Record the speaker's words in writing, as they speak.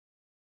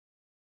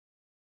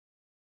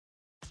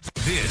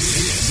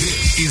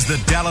This is the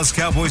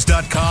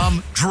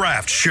DallasCowboys.com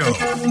Draft Show.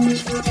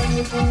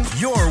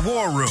 Your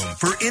war room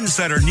for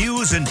insider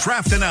news and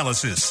draft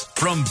analysis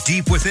from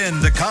deep within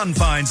the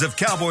confines of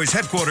Cowboys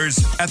headquarters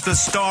at the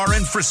Star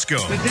in Frisco.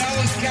 The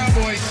Dallas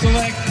Cowboys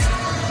select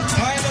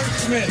Tyler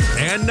Smith.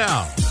 And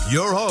now,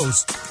 your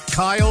host,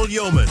 Kyle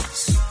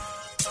Yeomans.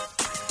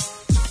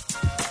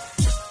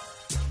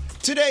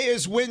 Today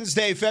is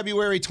Wednesday,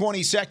 February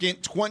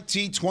 22nd,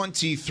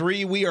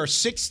 2023. We are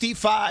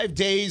 65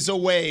 days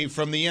away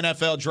from the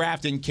NFL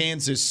draft in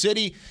Kansas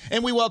City,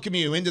 and we welcome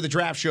you into the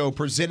draft show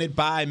presented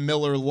by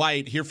Miller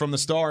Lite here from the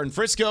Star in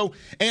Frisco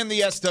and the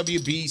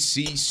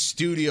SWBC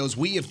studios.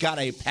 We have got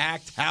a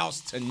packed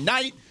house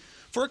tonight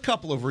for a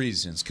couple of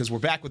reasons, because we're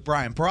back with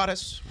Brian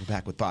Broaddus, we're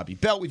back with Bobby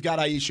Belt, we've got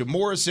Aisha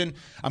Morrison,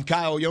 I'm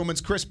Kyle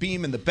Yeomans, Chris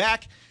Beam in the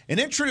back, and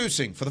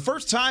introducing for the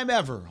first time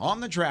ever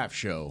on the draft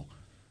show,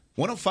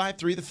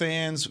 105.3 The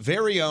Fan's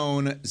very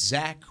own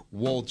Zach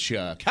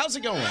Wolchuk. How's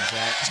it going,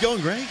 Zach? It's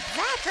going great.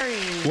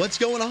 Zachary. What's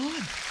going on?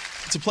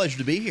 It's a pleasure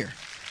to be here.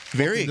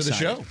 Very Welcome to the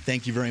excited. show.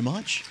 Thank you very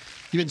much.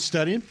 You been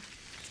studying?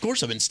 Of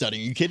course I've been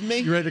studying. You kidding me?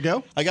 You ready to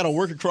go? I got to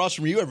work across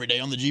from you every day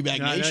on the G-Bag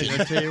Nation.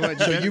 I tell you what,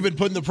 So you've been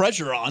putting the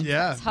pressure on.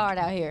 Yeah. It's hard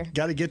out here.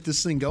 Got to get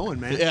this thing going,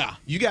 man. Yeah.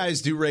 You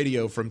guys do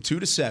radio from 2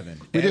 to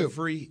 7 We do.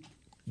 every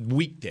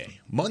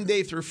weekday,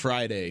 Monday through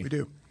Friday. We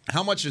do.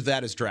 How much of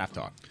that is draft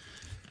talk?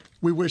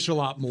 We wish a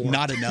lot more.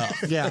 Not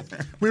enough. Yeah.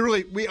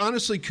 We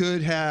honestly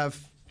could have,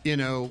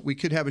 we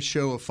could have a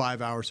show of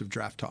 5 hours of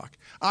draft talk.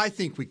 I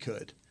think we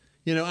could.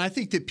 I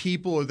think that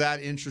people are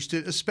that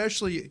interested,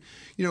 especially,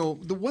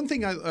 the one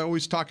thing I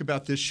always talk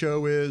about this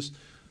show is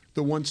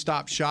the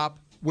one-stop shop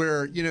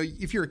where,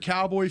 if you're a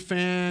Cowboy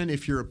fan,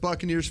 if you're a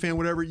Buccaneers fan,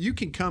 whatever, you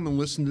can come and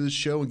listen to this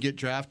show and get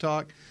draft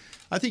talk.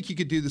 I think you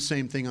could do the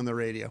same thing on the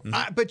radio.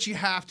 Mm-hmm. But you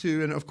have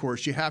to, and of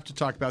course, you have to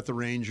talk about the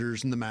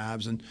Rangers and the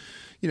Mavs. And,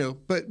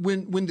 but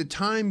when the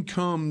time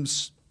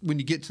comes, when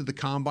you get to the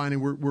combine,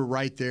 and we're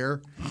right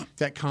there,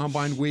 that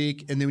combine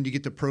week, and then when you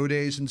get to pro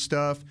days and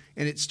stuff,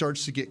 and it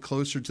starts to get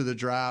closer to the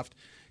draft,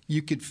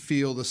 you could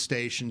feel the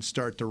station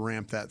start to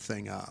ramp that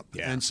thing up.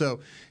 Yeah. And so,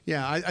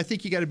 I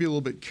think you got to be a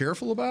little bit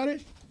careful about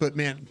it. But,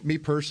 man, me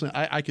personally,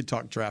 I could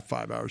talk draft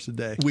 5 hours a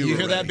day. You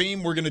hear that,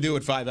 Beam? We're going to do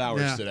it 5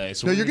 hours Yeah. today.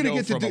 So No, we're you're going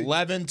gonna to go get to from do-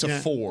 11 to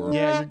 4.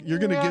 Yeah, you're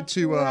going to get to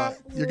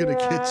you're going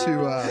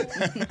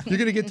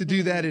to get to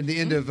do that in the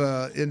end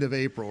of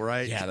April,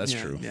 right? Yeah, that's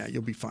true. Yeah,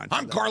 you'll be fine. for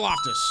I'm that. Carl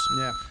Loftus.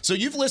 Yeah. So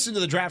you've listened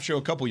to the draft show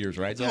a couple years,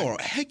 right, Zach? Oh,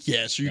 heck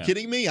yes. Are you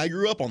kidding me? I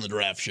grew up on the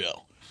draft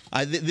show.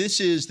 This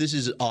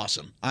is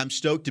awesome. I'm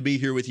stoked to be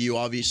here with you,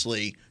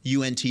 obviously,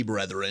 UNT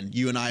brethren.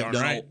 You and I have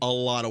done right. a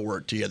lot of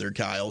work together,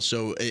 Kyle.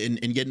 So in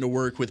getting to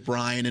work with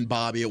Brian and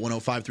Bobby at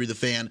 105.3 The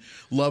Fan,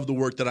 love the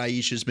work that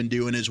Aisha's been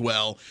doing as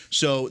well.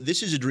 So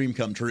this is a dream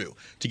come true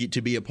to get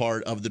to be a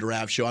part of the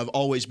draft show. I've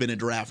always been a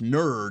draft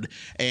nerd,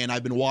 and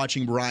I've been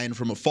watching Brian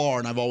from afar,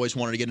 and I've always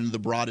wanted to get into the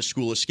broadest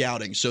school of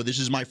scouting. So this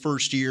is my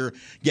first year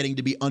getting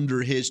to be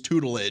under his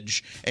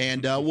tutelage,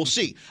 and we'll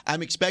see.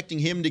 I'm expecting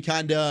him to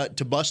kind of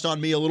to bust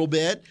on me a little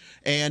bit,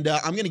 and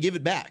I'm going to give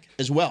it back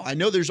as well. I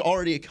know there's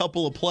already a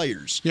couple of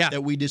players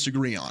that we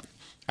disagree on.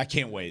 I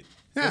can't wait.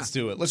 Yeah. Let's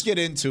do it. Let's get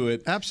into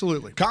it.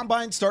 Absolutely.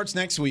 Combine starts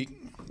next week.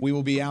 We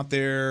will be out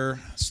there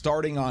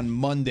starting on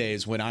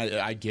Mondays when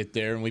I get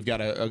there, and we've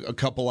got a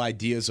couple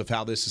ideas of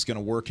how this is going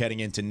to work heading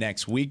into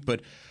next week.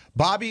 But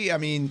Bobby, I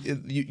mean,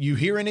 you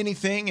hearing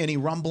anything, any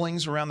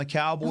rumblings around the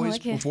Cowboys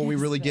before we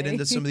really get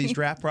into some of these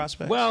draft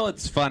prospects? Well,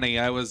 it's funny.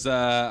 I was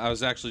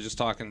actually just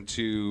talking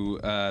to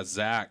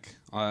Zach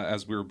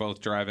as we were both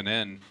driving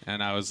in,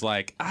 and I was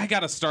like, I got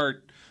to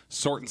start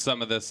sorting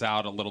some of this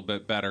out a little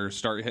bit better.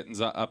 Start hitting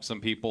up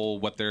some people,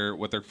 what they're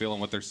feeling,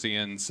 what they're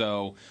seeing.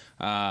 So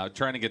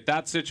trying to get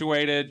that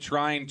situated.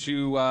 Trying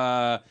to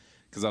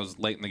because I was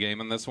late in the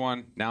game in this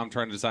one. Now I'm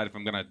trying to decide if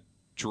I'm going to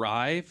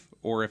drive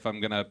or if I'm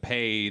going to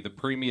pay the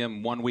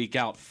premium 1 week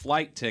out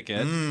flight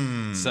ticket.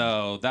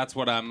 So that's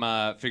what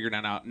I'm figuring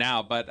out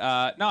now. But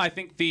no, I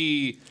think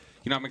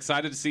I'm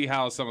excited to see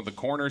how some of the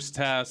corners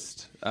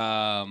test.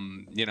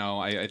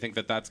 I think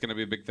that's going to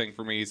be a big thing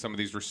for me, some of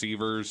these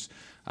receivers.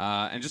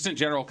 And just in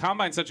general,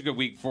 Combine's such a good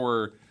week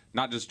for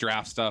not just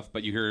draft stuff,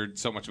 but you heard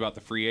so much about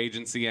the free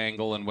agency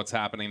angle and what's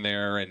happening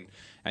there.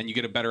 And you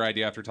get a better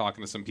idea after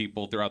talking to some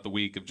people throughout the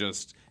week of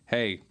just,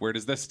 hey, where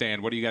does this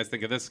stand? What do you guys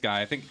think of this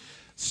guy? I think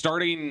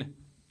starting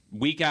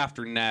week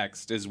after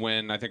next is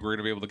when I think we're going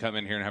to be able to come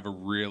in here and have a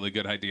really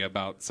good idea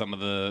about some of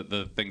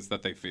the things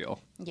that they feel.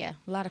 Yeah,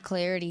 a lot of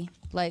clarity.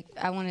 Like,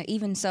 I want to,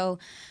 even so,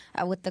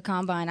 with the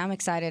Combine, I'm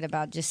excited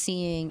about just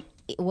seeing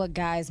what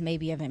guys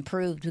maybe have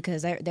improved,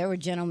 because there were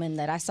gentlemen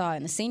that I saw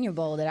in the Senior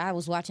Bowl that I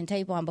was watching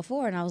tape on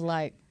before, and I was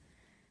like,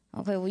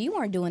 okay, well, you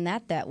weren't doing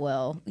that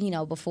well,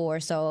 before.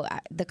 So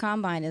the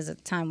combine is a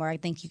time where I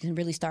think you can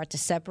really start to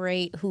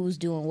separate who's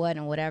doing what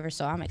and whatever.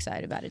 So I'm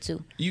excited about it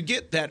too. You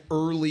get that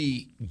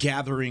early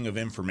gathering of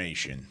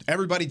information.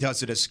 Everybody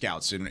does it as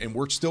scouts, and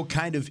we're still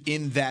kind of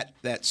in that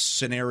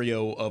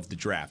scenario of the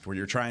draft where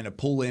you're trying to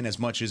pull in as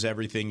much as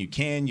everything you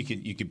can.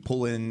 You can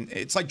pull in.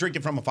 It's like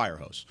drinking from a fire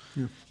hose.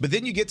 Yeah. But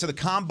then you get to the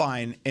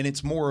combine, and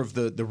it's more of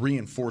the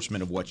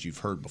reinforcement of what you've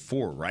heard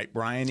before, right,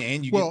 Brian?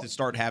 And you get to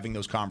start having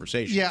those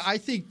conversations. Yeah, I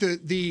think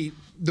the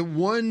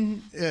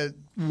one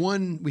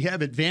we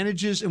have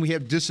advantages and we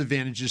have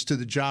disadvantages to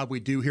the job we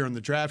do here on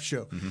the draft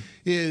show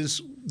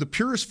is the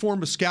purest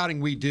form of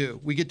scouting we do.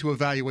 We get to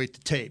evaluate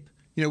the tape.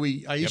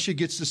 Aisha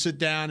gets to sit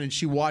down and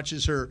she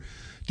watches her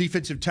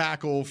defensive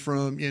tackle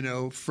from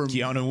Keanu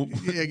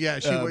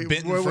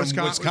Benton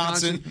from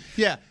Wisconsin.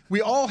 Yeah,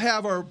 we all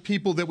have our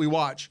people that we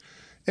watch.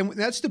 And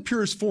that's the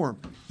purest form.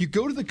 You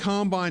go to the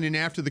combine, and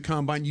after the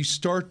combine, you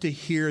start to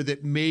hear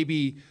that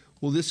maybe,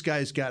 well, this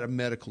guy's got a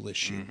medical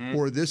issue,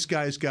 or this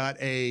guy's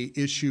got a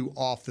issue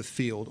off the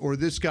field, or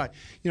this guy.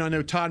 I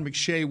know Todd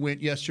McShay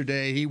went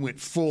yesterday. He went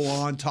full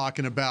on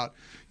talking about,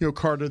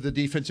 Carter, the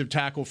defensive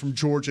tackle from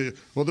Georgia.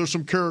 Well, there's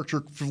some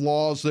character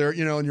flaws there, and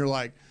you're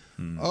like,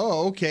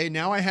 oh, okay.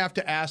 Now I have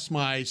to ask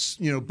my,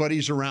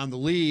 buddies around the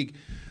league.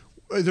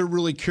 Are there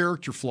really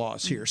character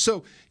flaws here?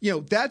 So,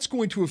 that's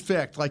going to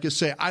affect, like I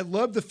say, I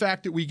love the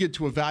fact that we get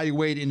to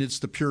evaluate in its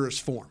the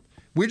purest form.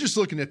 We're just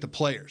looking at the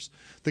players.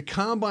 The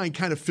combine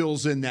kind of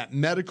fills in that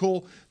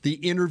medical, the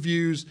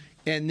interviews,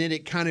 and then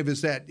it kind of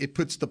is that it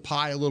puts the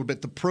pie a little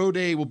bit. The pro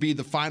day will be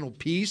the final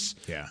piece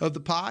of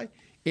the pie.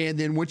 And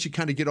then once you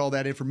kind of get all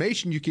that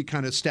information, you can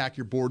kind of stack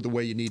your board the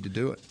way you need to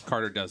do it.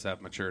 Carter does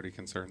have maturity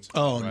concerns.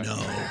 Oh, no.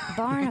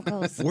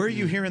 Barnacles. Where are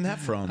you hearing that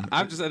from?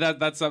 I'm just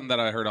that's something that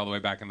I heard all the way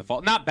back in the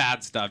fall. Not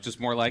bad stuff, just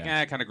more like,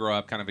 kind of grow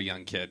up, kind of a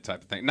young kid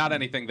type of thing. Not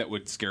anything that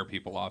would scare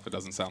people off. It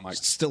doesn't sound like.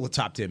 Still a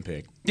top 10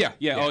 pick. Yeah.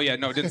 Oh, yeah.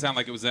 No, it didn't sound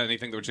like it was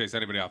anything that would chase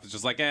anybody off. It's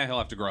just like, he'll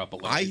have to grow up a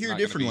little. I hear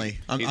differently.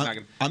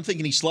 I'm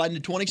thinking he's sliding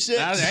to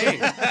 26. Hey,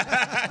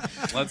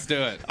 let's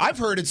do it. I've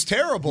heard it's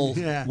terrible.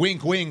 Yeah.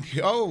 Wink, wink.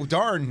 Oh,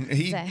 darn.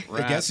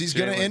 I guess he's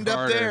going to end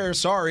up there.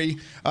 Sorry.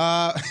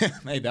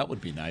 Hey, that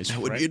would be nice.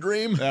 That would be a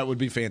dream. That would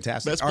be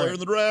fantastic. Best player in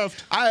the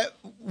draft.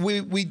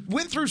 We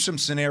went through some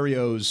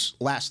scenarios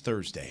last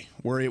Thursday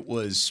where it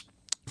was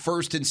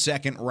first and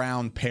second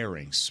round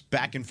pairings,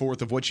 back and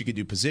forth of what you could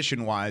do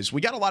position-wise.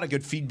 We got a lot of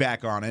good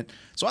feedback on it,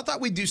 so I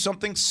thought we'd do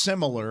something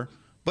similar,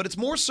 but it's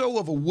more so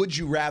of a would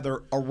you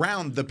rather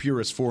around the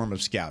purest form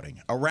of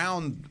scouting,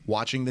 around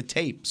watching the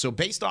tape. So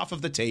based off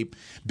of the tape,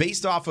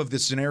 based off of the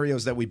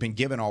scenarios that we've been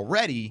given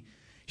already,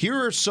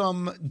 here are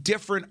some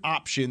different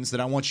options that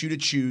I want you to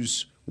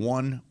choose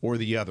one or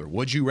the other.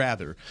 Would you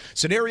rather?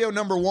 Scenario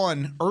number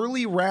one,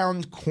 early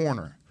round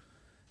corner.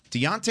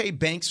 Deonte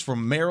Banks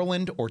from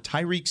Maryland or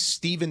Tyreek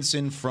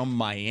Stevenson from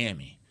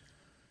Miami.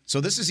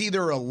 So this is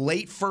either a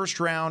late first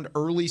round,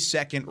 early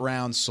second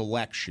round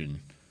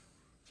selection.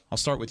 I'll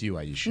start with you,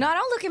 Aisha. No,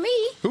 don't look at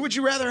me. Who would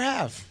you rather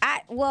have?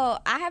 I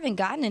haven't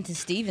gotten into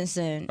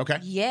Stevenson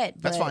yet.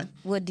 That's fine.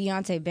 With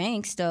Deonte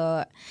Banks,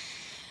 though,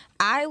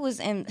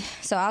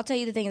 so I'll tell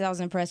you the things I was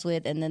impressed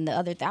with, and then the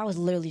other I was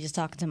literally just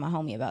talking to my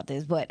homie about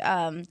this, but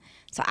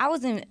so I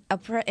was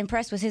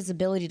impressed with his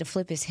ability to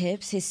flip his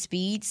hips. His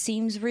speed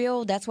seems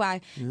real. That's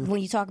why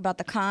when you talk about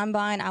the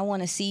combine, I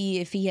want to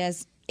see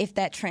if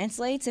that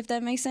translates, if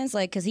that makes sense.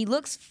 Because he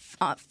looks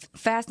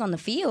fast on the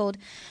field,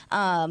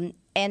 and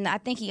I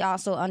think he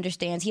also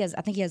understands.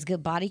 I think he has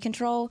good body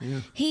control.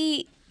 Yeah.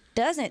 He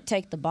doesn't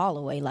take the ball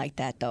away like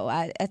that, though.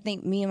 I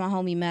think me and my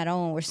homie Matt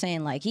Owen were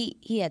saying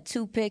he had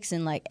 2 picks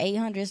in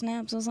 800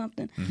 snaps or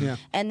something. Mm-hmm. Yeah.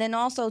 And then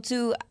also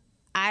too,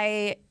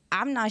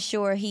 I'm not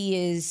sure he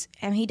is.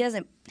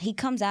 He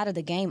comes out of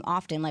the game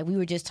often. Like we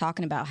were just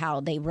talking about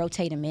how they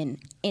rotate him in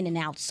and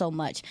out so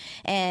much.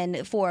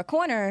 And for a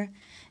corner,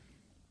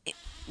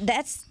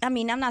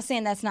 I'm not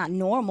saying that's not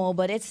normal,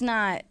 but it's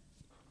not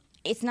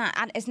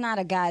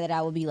a guy that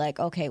I would be like,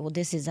 okay, well,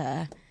 this is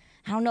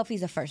I don't know if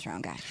he's a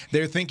first-round guy.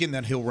 They're thinking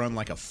that he'll run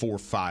like a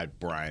 4.5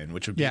 Brian,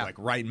 which would be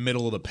right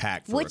middle of the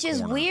pack for which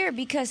is weird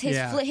because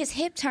his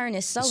hip turn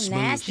is so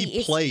nasty.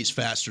 He plays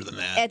faster than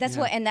that. That's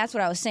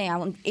what I was saying.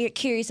 I'm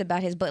curious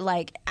about his, but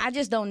I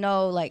just don't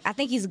know. I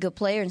think he's a good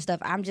player and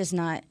stuff. I'm just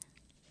not.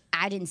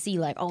 I didn't see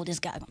this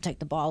guy gonna take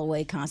the ball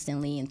away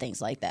constantly and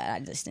things like that. I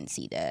just didn't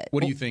see that.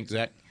 What do you think,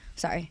 Zach?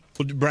 Sorry.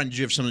 Well, Brian, did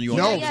you have something you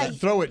want to say?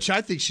 Throw it.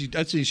 I think she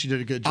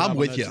did a good job. I'm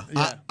with you.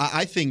 Yeah.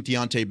 I think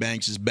Deonte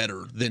Banks is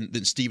better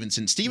than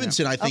Stevenson.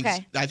 Stevenson, I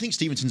think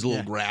Stevenson's a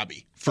little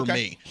grabby for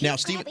me. Now,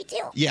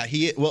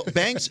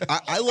 Banks.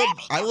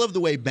 I love the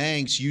way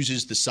Banks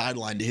uses the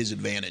sideline to his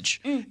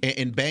advantage.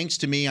 And Banks,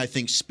 to me, I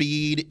think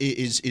speed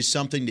is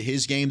something to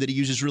his game that he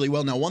uses really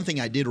well. Now, one thing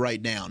I did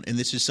write down, and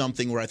this is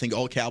something where I think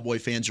all Cowboy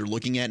fans are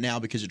looking at now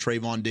because of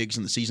Trayvon Diggs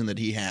and the season that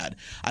he had.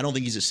 I don't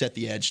think he's a set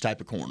the edge type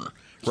of corner.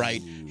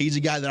 Right? He's a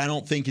guy that I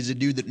don't think is a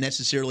dude that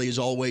necessarily is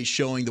always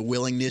showing the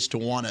willingness to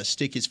want to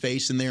stick his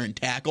face in there and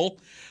tackle.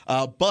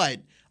 But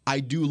I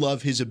do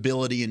love his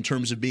ability in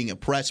terms of being a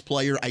press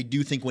player. I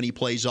do think when he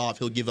plays off,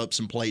 he'll give up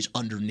some plays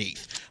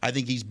underneath. I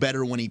think he's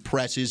better when he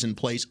presses and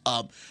plays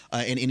up,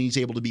 and he's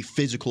able to be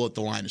physical at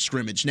the line of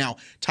scrimmage. Now,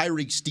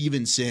 Tyrique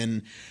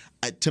Stevenson,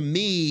 to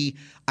me,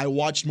 I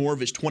watched more of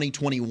his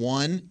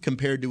 2021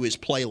 compared to his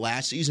play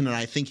last season, and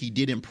I think he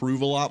did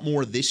improve a lot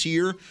more this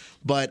year.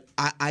 But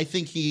I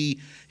think he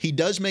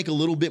does make a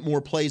little bit more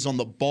plays on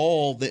the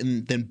ball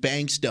than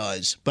Banks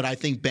does. But I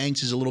think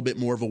Banks is a little bit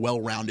more of a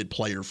well-rounded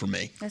player for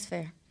me. That's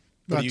fair.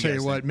 I'll tell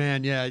you what,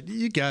 man. Yeah,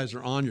 you guys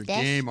are on your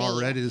game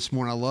already this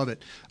morning. I love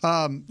it.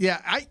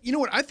 You know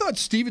what? I thought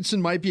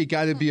Stevenson might be a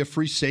guy that'd be a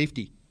free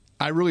safety.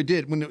 I really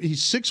did. When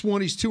he's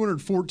 6'1", he's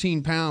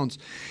 214 pounds.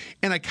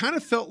 And I kind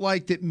of felt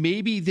like that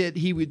maybe that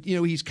he would,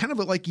 he's kind of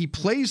like he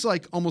plays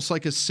like almost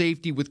like a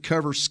safety with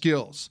cover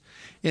skills.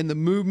 And the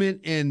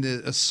movement and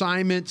the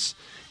assignments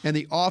and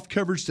the off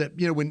coverage that,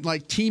 when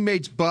like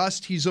teammates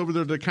bust, he's over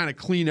there to kind of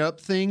clean up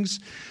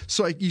things.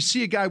 So when you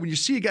see a guy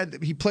that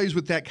he plays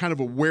with that kind of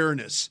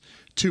awareness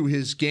to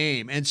his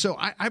game. And so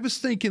I was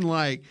thinking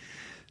like,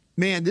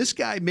 man, this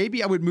guy,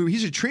 maybe I would move.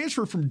 He's a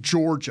transfer from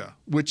Georgia,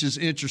 which is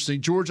interesting.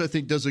 Georgia, I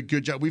think, does a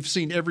good job. We've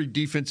seen every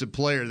defensive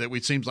player that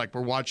it seems like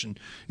we're watching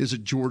is a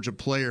Georgia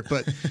player.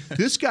 But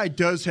this guy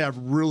does have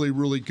really,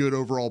 really good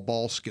overall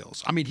ball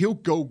skills. I mean, he'll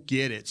go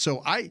get it.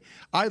 So I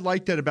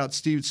like that about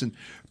Stevenson.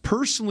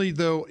 Personally,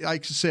 though,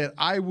 like I said,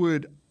 I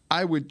would,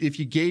 if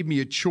you gave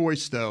me a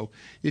choice,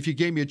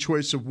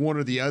 of one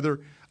or the other,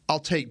 I'll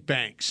take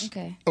Banks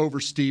over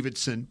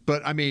Stevenson.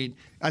 But I mean,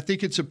 I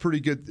think it's a pretty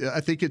good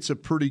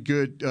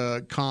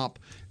comp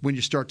when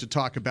you start to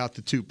talk about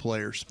the two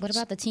players. What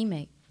about the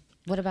teammate?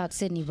 What about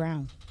Sidney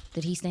Brown?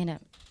 Did he stand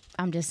up?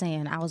 I'm just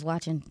saying, I was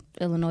watching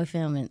Illinois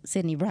film, and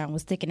Sidney Brown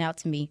was sticking out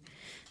to me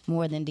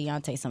more than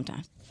Deontay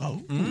sometimes. Oh,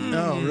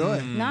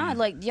 really? Nah,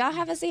 like y'all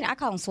haven't seen it. I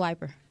call him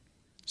Swiper.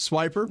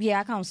 Swiper? Yeah,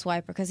 I call him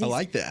Swiper because I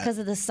like that. Because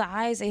of the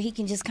size, and he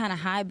can just kind of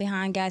hide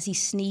behind guys.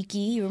 He's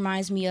sneaky. He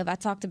reminds me of, I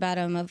talked about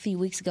him a few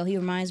weeks ago. He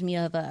reminds me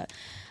of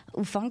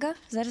Ufunga.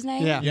 Is that his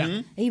name? Yeah.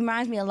 Mm-hmm. He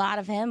reminds me a lot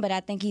of him, but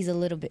I think he's a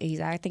little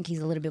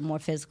bit more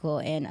physical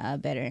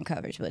and better in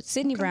coverage. But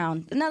Sidney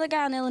Brown, another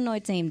guy on the Illinois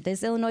team.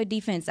 This Illinois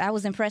defense, I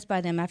was impressed by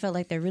them. I felt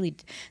like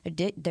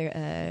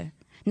they're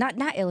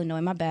not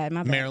Illinois. My bad.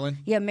 Maryland.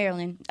 Yeah,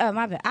 Maryland. Oh,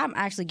 my bad. I'm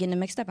actually getting them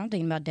mixed up. I'm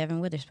thinking about Devin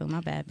Witherspoon.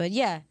 My bad. But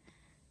yeah,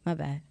 my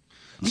bad.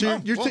 So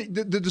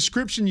the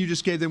description you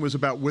just gave them was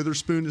about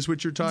Witherspoon, is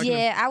what you're talking about?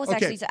 Yeah, I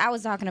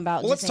was talking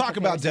about. Well, let's talk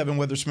about Devin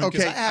Witherspoon.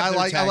 Okay, I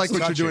like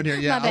what you're doing here.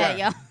 Yeah, My bad,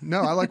 y'all. No,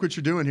 I like what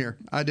you're doing here.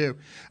 I do.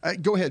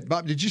 Go ahead,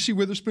 Bob. Did you see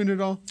Witherspoon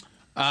at all?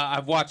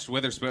 I've watched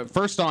Witherspoon.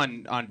 First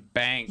on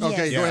Banks.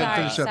 Okay, go ahead and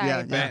finish up.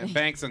 Sorry. Yeah.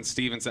 Banks and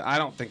Stevenson. I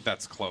don't think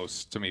that's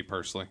close to me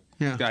personally.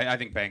 Yeah. I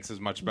think Banks is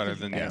much better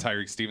than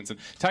Tyrique Stevenson.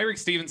 Tyrique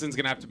Stevenson's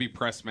going to have to be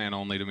press man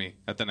only to me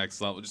at the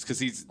next level, just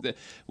because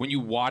when you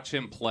watch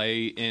him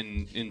play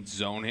in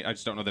zone, I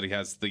just don't know that he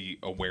has the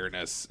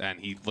awareness,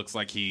 and he looks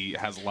like he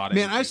has a lot of.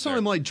 Man, I saw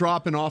him like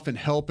dropping off and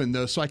helping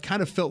though, so I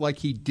kind of felt like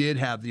he did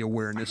have the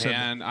awareness.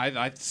 And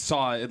I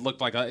saw it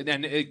looked like,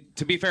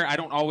 to be fair,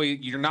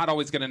 you're not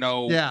always going to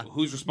know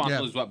who's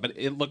responsible as what, but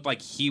it looked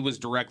like he was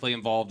directly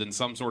involved in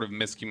some sort of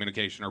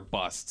miscommunication or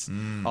busts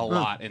a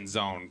lot in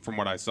zone from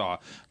what I saw.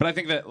 But I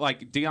think that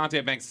like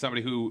Deontay Banks is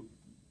somebody who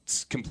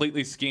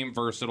completely scheme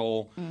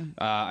versatile.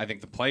 I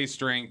think the play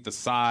strength, the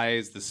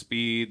size, the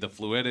speed, the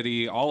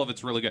fluidity, all of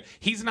it's really good.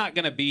 He's not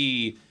going to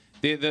be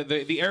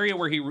the area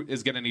where he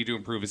is going to need to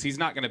improve is he's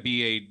not going to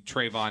be a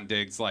Trayvon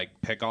Diggs like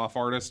pickoff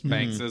artist.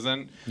 Banks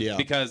isn't,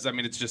 because I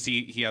mean it's just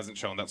he hasn't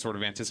shown that sort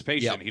of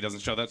anticipation. He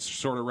doesn't show that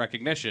sort of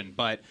recognition.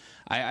 But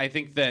I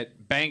think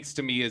that Banks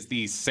to me is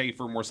the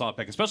safer, more solid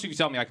pick. Especially if you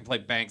tell me I can play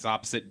Banks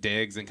opposite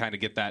Diggs and kind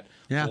of get that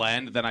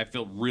blend, then I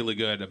feel really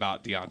good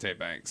about Deontay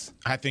Banks.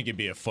 I think it'd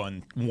be a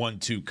fun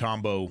 1-2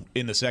 combo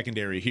in the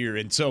secondary here.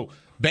 And so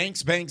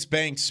Banks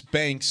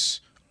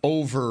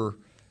over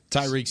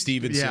Tyrique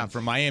Stevenson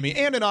from Miami,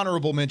 and an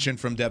honorable mention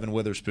from Devin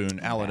Witherspoon,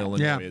 Allen,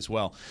 Illinois as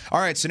well.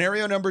 All right,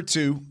 scenario number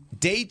 2,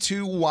 day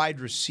 2 wide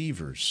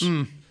receivers,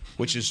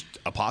 which is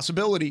a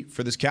possibility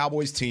for this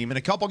Cowboys team, and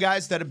a couple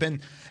guys that have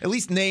been at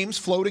least names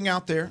floating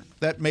out there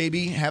that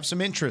maybe have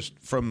some interest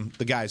from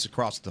the guys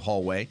across the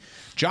hallway.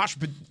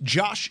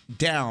 Josh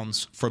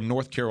Downs from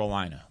North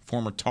Carolina,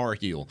 former Tar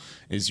Heel,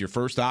 is your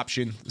first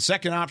option. The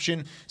second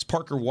option is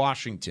Parker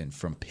Washington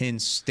from Penn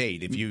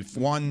State. If you've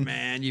won...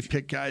 Man, you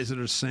pick guys that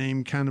are the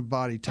same kind of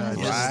body type.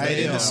 Right,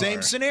 in the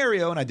same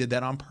scenario, and I did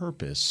that on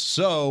purpose.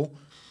 So...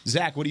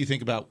 Zach, what do you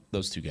think about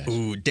those two guys?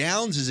 Ooh,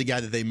 Downs is a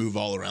guy that they move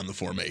all around the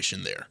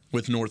formation there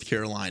with North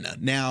Carolina.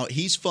 Now,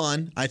 he's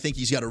fun. I think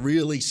he's got a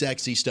really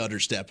sexy stutter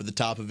step at the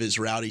top of his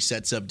route. He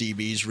sets up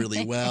DBs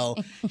really well.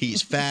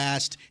 He's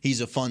fast.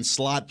 He's a fun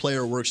slot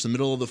player, works the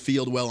middle of the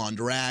field well on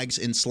drags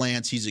and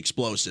slants. He's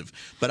explosive.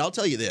 But I'll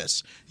tell you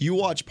this. You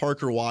watch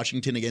Parker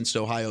Washington against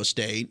Ohio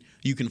State,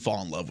 you can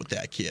fall in love with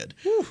that kid.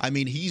 Whew. I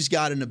mean, he's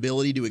got an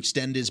ability to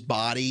extend his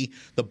body.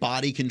 The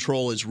body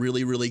control is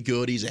really, really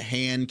good. He's a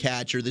hand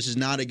catcher. This is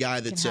not a guy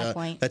that's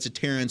a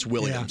Terrence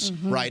Williams,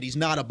 right? He's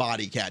not a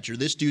body catcher.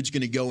 This dude's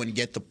going to go and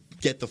get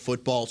get the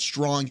football,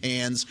 strong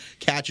hands,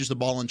 catches the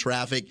ball in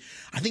traffic.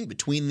 I think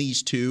between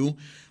these two,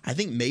 I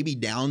think maybe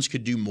Downs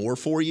could do more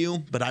for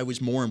you, but I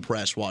was more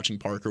impressed watching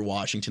Parker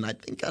Washington. I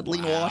think I'd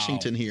lean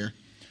Washington here.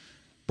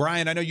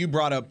 Brian, I know you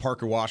brought up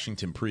Parker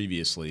Washington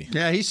previously.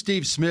 Yeah, he's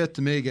Steve Smith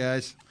to me,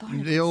 guys.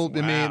 The old,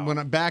 I mean, when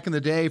I'm back in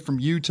the day from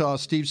Utah,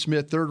 Steve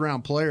Smith,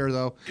 third-round player,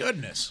 though.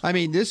 Goodness. I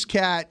mean, this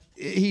cat,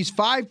 he's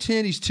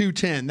 5'10", he's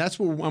 210. That's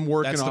what I'm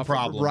working That's the off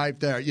problem. of right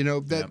there. You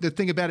know, the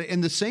thing about it.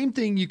 And the same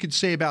thing you could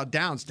say about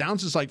Downs.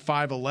 Downs is like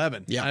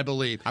 5'11", I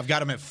believe. I've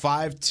got him at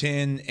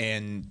 5'10"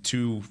 and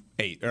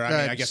 2'8", or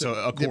I guess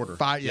a quarter.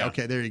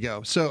 Okay, there you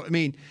go. So, I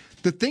mean,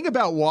 the thing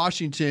about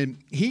Washington,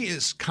 he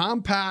is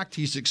compact,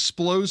 he's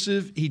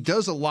explosive, he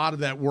does a lot of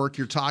that work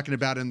you're talking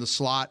about in the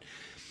slot.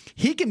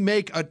 He can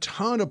make a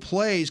ton of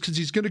plays because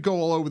he's going to go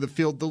all over the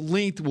field. The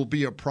length will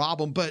be a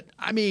problem, but,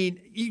 I mean,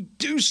 you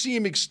do see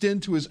him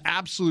extend to his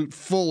absolute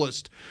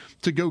fullest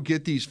to go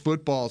get these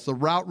footballs. The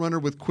route runner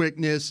with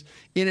quickness,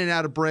 in and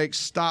out of breaks,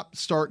 stop,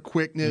 start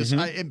quickness,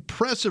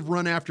 impressive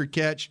run after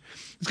catch.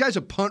 This guy's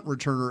a punt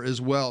returner as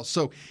well,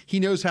 so he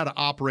knows how to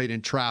operate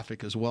in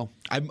traffic as well.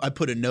 I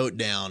put a note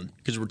down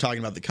because we're talking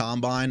about the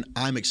combine.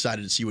 I'm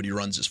excited to see what he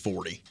runs his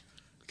 40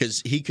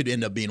 because he could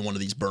end up being one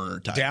of these burner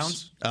types.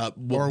 Downs? Well,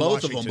 Or both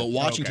Washington? of them, but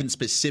Washington Okay.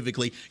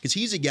 specifically because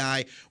he's a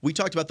guy. We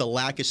talked about the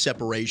lack of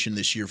separation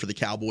this year for the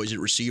Cowboys at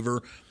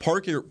receiver.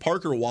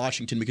 Parker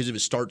Washington, because of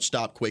his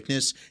start-stop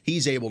quickness,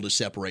 he's able to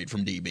separate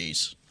from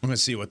DBs. I'm going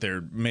to see what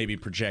they're maybe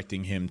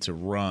projecting him to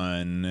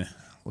run.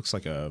 Looks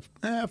like a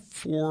mid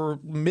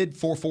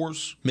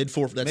 4.4s. Mid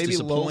four. That's Maybe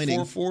low disappointing.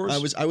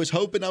 4.4s. I was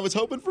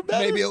hoping for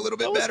better. Maybe a little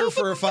bit better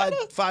for a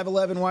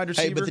 5'11" wide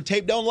receiver. Hey, but the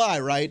tape don't lie,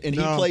 right? And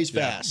he plays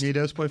fast. He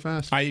does play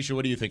fast. Aisha,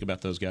 what do you think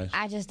about those guys?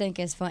 I just think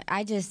it's fun.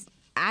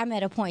 I'm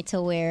at a point to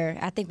where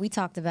I think we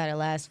talked about it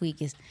last week.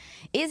 Is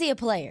he a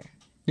player?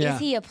 Yeah. Is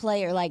he a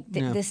player? Like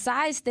the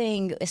size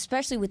thing,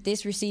 especially with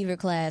this receiver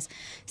class,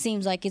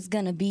 seems like it's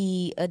going to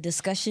be a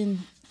discussion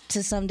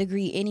to some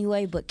degree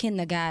anyway. But can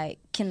the guy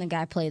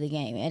play the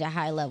game at a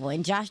high level?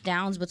 And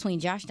between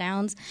Josh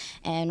Downs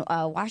and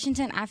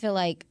Washington, I feel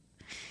like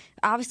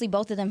obviously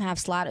both of them have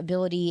slot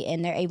ability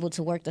and they're able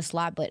to work the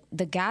slot. But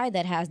the guy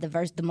that has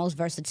the most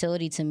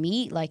versatility to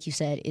me, like you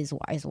said, is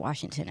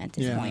Washington at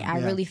this point. I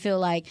really feel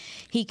like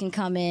he can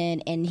come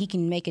in and he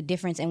can make a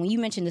difference. And when you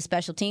mentioned the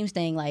special teams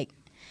thing, like,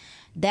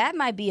 that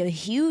might be a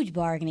huge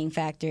bargaining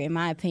factor, in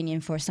my opinion,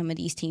 for some of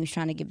these teams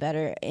trying to get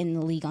better in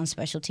the league on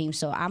special teams.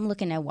 So I'm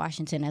looking at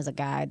Washington as a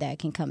guy that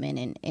can come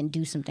in and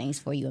do some things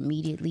for you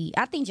immediately.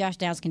 I think Josh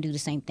Downs can do the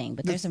same thing,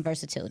 but there's some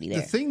versatility there.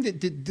 The thing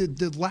that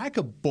the lack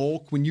of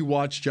bulk when you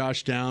watch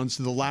Josh Downs,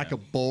 did the lack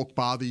of bulk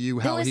bother you?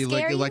 How he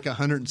looked like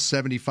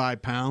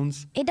 175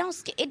 pounds? It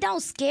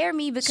don't scare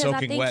me because I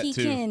Soaking think wet, he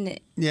too. can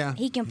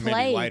Maybe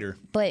play, lighter.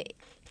 but.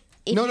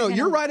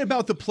 You're right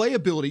about the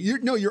playability.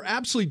 You're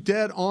absolutely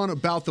dead on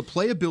about the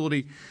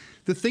playability.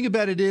 The thing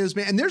about it is,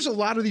 man, and there's a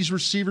lot of these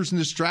receivers in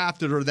this draft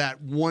that are that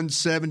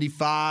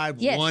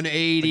 175,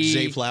 180. Like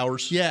Zay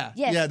Flowers. Yeah.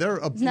 Yes. Yeah,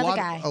 there are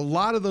a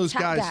lot of those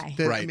Top guys. guy.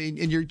 That, Right. I mean,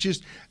 and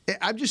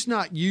I'm just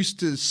not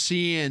used to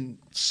seeing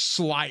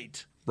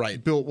slight.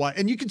 Right. Built wide.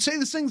 And you can say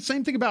the same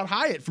thing about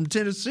Hyatt from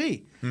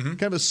Tennessee.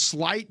 Kind of a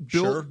slight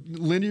built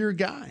linear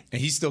guy.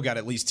 And he's still got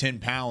at least 10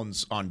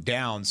 pounds on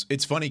Downs.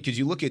 It's funny because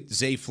you look at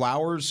Zay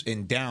Flowers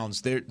and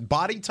Downs, their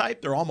body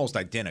type, they're almost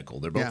identical.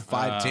 They're both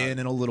 5'10"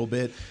 and a little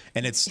bit,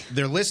 and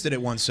they're listed at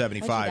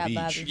 175 What you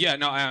got, each. Bobby? Yeah,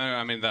 no,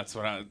 I mean that's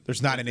what I.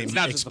 There's not any It's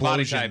not just the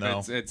body explosion,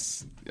 type. though.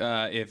 It's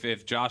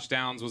if Josh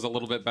Downs was a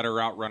little bit better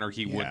route runner,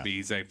 he would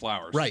be Zay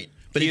Flowers. Right.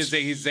 But he's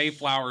Zay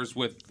Flowers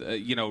with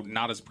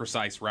not as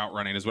precise route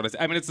running as what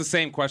I mean. It's the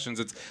same questions.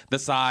 It's the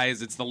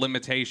size. It's the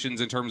limitations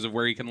in terms of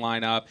where he can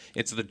line up.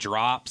 It's the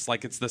drops.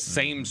 Like it's the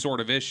same sort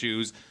of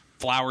issues.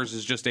 Flowers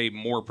is just a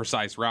more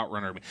precise route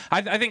runner.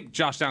 I think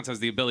Josh Downs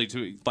has the ability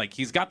to, like,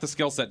 he's got the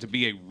skill set to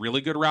be a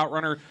really good route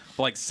runner,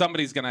 but, like,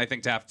 somebody's going to, I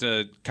think, have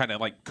to kind of,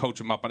 like,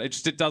 coach him up on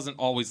it. It doesn't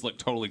always look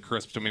totally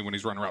crisp to me when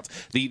he's running routes.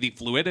 The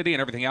fluidity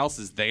and everything else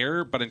is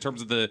there, but in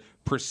terms of the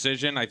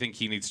precision, I think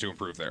he needs to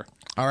improve there.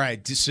 All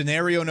right,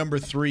 scenario number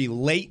 3,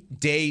 late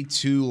day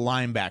 2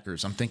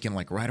 linebackers. I'm thinking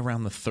like right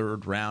around the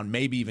 3rd round,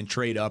 maybe even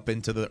trade up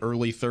into the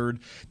early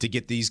 3rd to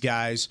get these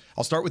guys.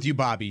 I'll start with you,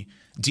 Bobby.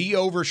 D.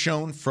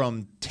 Overshone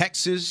from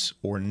Texas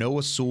or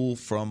Noah Sewell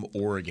from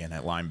Oregon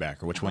at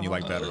linebacker? Which one you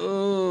like better?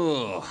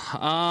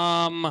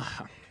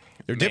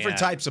 They're different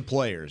types of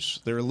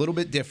players. They're a little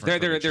bit different.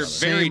 They're very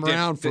Same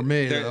round for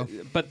me, though.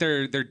 But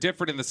they're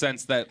different in the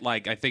sense that,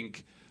 like, I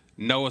think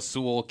Noah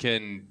Sewell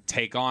can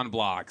take on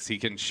blocks. He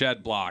can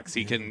shed blocks.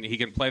 He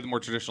can play the more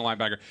traditional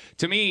linebacker.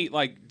 To me,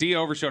 like, D.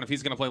 Overshone, if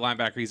he's going to play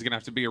linebacker, he's going to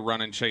have to be a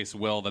run and chase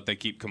will that they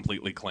keep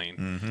completely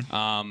clean.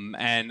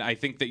 And I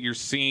think that you're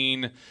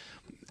seeing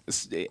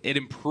it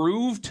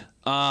improved,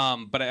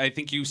 but I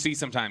think you see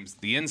sometimes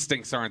the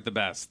instincts aren't the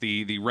best.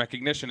 The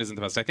recognition isn't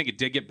the best. I think it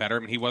did get better. I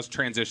mean, he was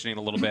transitioning a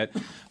little bit,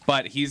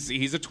 but he's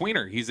a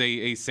tweener. He's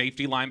a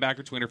safety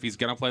linebacker tweener. If he's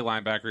going to play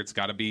linebacker, it's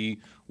got to be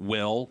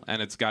will,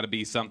 and it's got to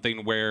be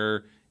something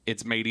where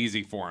it's made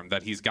easy for him,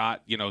 that he's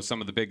got,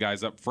 some of the big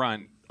guys up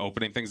front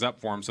opening things up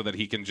for him so that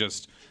he can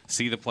just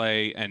see the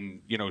play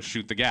and,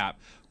 shoot the gap.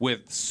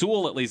 With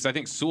Sewell, at least, I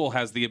think Sewell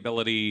has the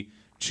ability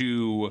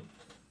to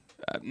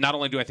not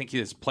only do I think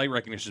his play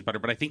recognition is better,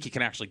 but I think he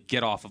can actually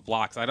get off of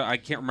blocks. I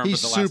can't remember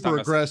He's the last time. super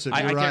aggressive.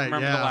 I can't right,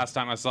 remember yeah. the last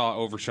time I saw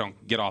Overshown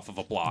get off of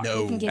a block.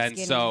 No. And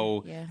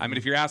so, I mean,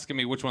 if you're asking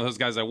me which one of those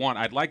guys I want,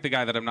 I'd like the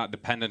guy that I'm not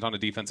dependent on a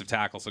defensive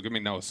tackle. So give me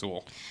Noah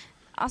Sewell.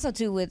 Also,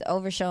 too, with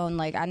Overshown,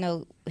 like, I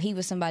know he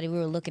was somebody we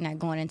were looking at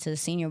going into the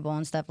Senior Bowl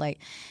and stuff. Like,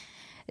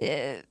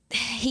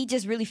 he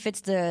just really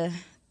fits the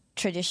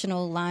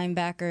traditional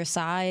linebacker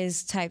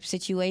size type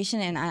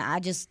situation, and I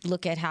just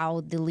look at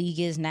how the league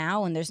is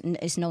now, and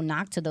it's no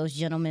knock to those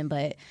gentlemen,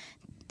 but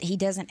he's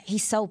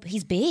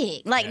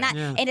big, like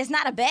and it's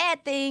not a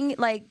bad thing,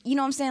 like, you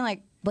know what I'm saying,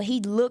 like, but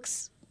he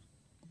looks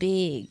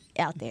big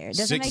out there.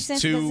 Does it make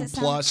sense? 6'2"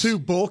 plus, Too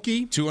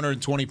bulky,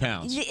 220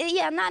 pounds.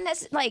 Yeah, not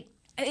necessarily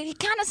like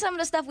kind of some of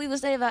the stuff we would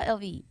say about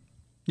LV.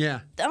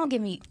 Yeah. Don't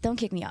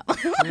kick me out.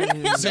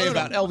 Say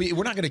about LV,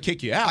 we're not going to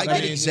kick you out. I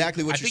get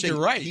exactly what you're saying.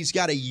 You're right. He's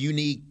got a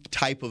unique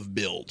type of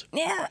build.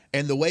 Yeah.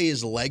 And the way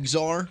his legs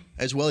are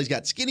as well, he's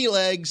got skinny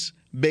legs,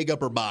 big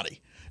upper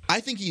body. I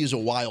think he is a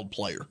wild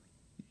player.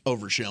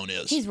 Overshown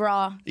is. He's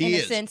raw in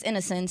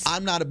a sense.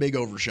 I'm not a big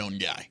Overshown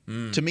guy.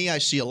 To me, I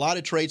see a lot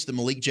of traits that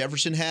Malik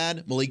Jefferson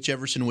had. Malik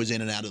Jefferson was in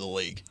and out of the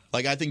league.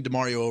 Like, I think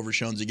DeMario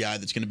Overshown's a guy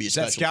that's going to be a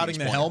special teams scouting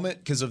the player. helmet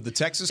because of the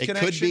Texas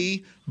connection? It could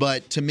be,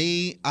 but to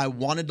me, I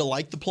wanted to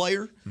like the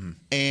player,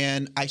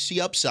 and I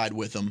see upside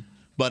with him.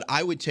 But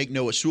I would take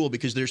Noah Sewell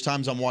because there's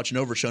times I'm watching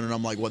Overshown and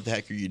I'm like, what the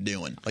heck are you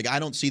doing? Like, I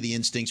don't see the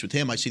instincts with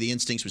him. I see the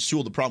instincts with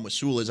Sewell. The problem with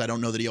Sewell is I don't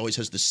know that he always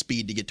has the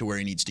speed to get to where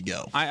he needs to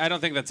go. I don't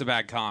think that's a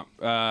bad comp,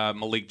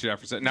 Malik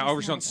Jefferson. Now,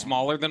 Overshown's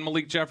smaller than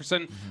Malik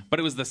Jefferson, but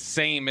it was the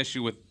same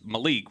issue with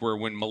Malik, where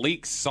when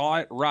Malik saw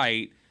it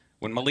right,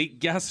 when Malik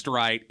guessed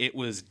right, it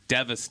was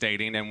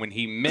devastating. And when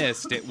he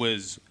missed, it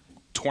was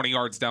 20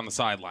 yards down the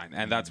sideline.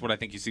 And that's what I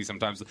think you see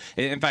sometimes.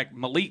 In fact,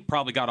 Malik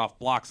probably got off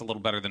blocks a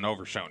little better than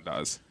Overshown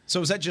does.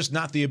 So is that just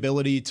not the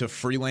ability to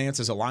freelance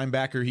as a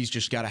linebacker? He's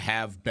just got to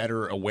have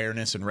better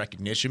awareness and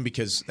recognition,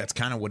 because that's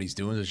kind of what he's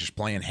doing, is just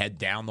playing head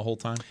down the whole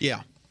time?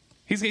 Yeah.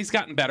 He's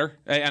gotten better,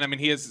 and I mean,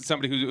 he is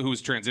somebody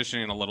who's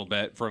transitioning a little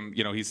bit from,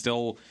 he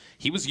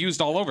was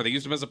used all over. They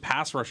used him as a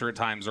pass rusher at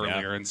times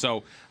earlier, and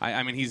so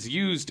I mean, he's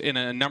used in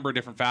a number of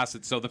different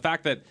facets. So the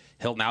fact that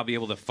he'll now be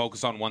able to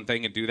focus on one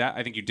thing and do that,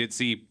 I think you did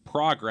see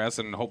progress,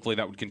 and hopefully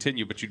that would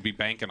continue. But you'd be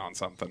banking on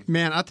something.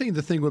 Man, I think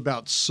the thing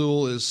about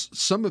Sewell is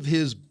some of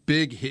his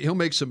he'll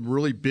make some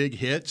really big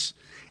hits,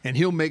 and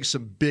he'll make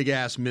some big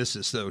ass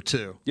misses though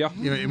too. Yeah,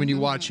 when you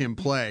watch him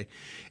play.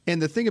 And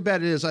the thing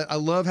about it is, I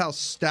love how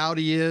stout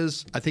he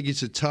is. I think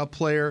he's a tough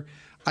player.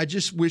 I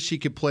just wish he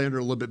could play under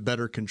a little bit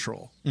better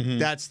control.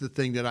 That's the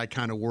thing that I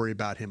kind of worry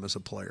about him as a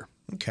player.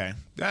 Okay.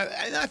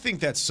 I think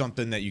that's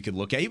something that you could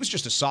look at. He was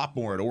just a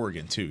sophomore at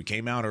Oregon, too. He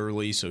came out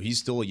early, so he's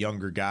still a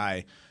younger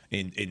guy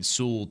in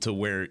Sewell to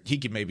where he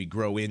could maybe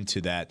grow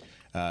into that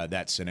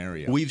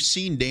scenario. We've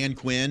seen Dan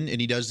Quinn, and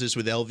he does this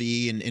with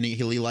LVE, and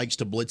he likes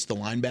to blitz the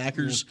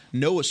linebackers.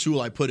 Noah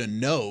Sewell, I put a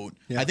note.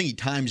 I think he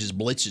times his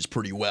blitzes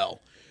pretty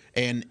well.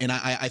 And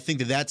I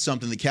think that's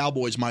something the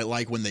Cowboys might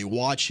like when they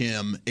watch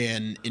him.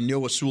 And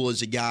Noah Sewell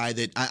is a guy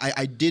that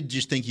I did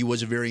just think he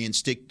was a very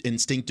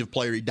instinctive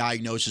player. He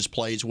diagnoses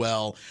plays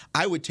well.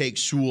 I would take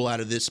Sewell out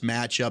of this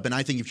matchup, and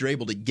I think if you're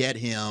able to get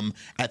him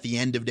at the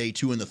end of day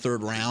 2 in the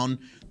 3rd round,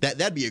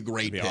 that'd be a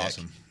great pick.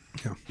 Awesome.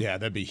 Yeah,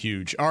 that'd be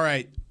huge. All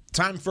right.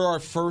 Time for our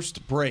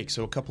first break.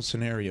 So a couple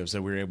scenarios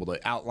that we were able to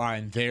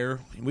outline there.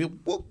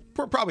 We'll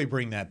probably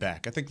bring that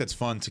back. I think that's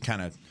fun to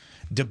kind of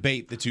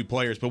debate the two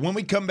players. But when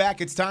we come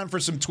back, it's time for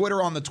some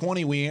Twitter on the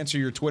 20. We answer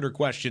your Twitter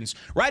questions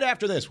right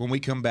after this when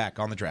we come back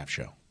on The Draft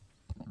Show.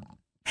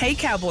 Hey,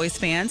 Cowboys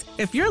fans,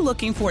 if you're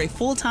looking for a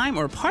full-time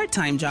or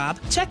part-time job,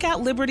 check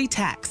out Liberty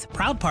Tax,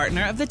 proud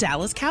partner of the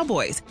Dallas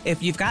Cowboys.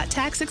 If you've got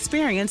tax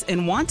experience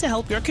and want to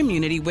help your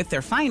community with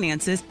their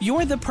finances,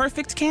 you're the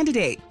perfect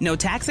candidate. No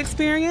tax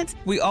experience?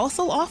 We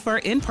also offer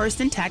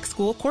in-person tax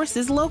school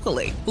courses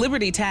locally.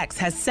 Liberty Tax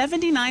has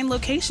 79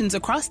 locations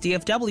across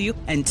DFW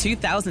and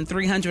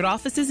 2,300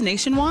 offices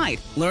nationwide.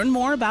 Learn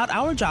more about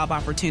our job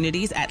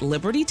opportunities at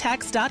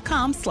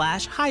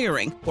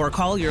libertytax.com/hiring or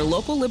call your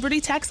local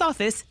Liberty Tax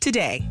office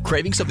today.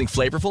 Craving something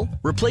flavorful?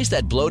 Replace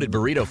that bloated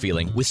burrito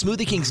feeling with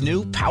Smoothie King's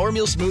new Power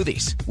Meal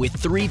Smoothies. With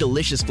 3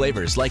 delicious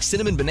flavors like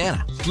cinnamon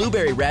banana,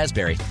 blueberry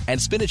raspberry,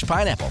 and spinach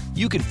pineapple,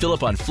 you can fill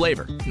up on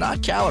flavor,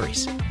 not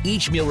calories.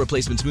 Each meal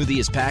replacement smoothie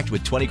is packed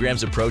with 20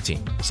 grams of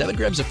protein, 7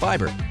 grams of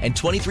fiber, and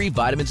 23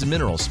 vitamins and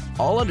minerals,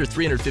 all under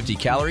 350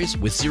 calories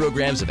with 0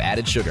 grams of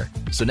added sugar.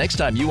 So next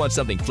time you want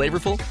something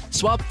flavorful,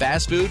 swap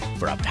fast food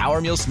for a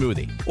Power Meal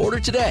Smoothie. Order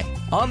today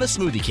on the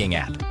Smoothie King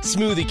app.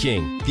 Smoothie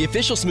King, the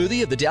official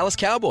smoothie of the Dallas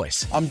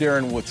Cowboys. I'm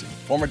Darren Woodson,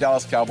 former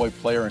Dallas Cowboy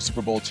player and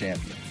Super Bowl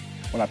champion.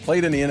 When I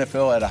played in the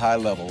NFL at a high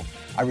level,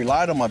 I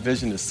relied on my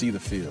vision to see the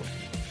field.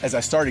 As I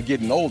started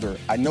getting older,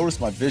 I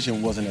noticed my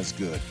vision wasn't as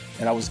good,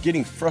 and I was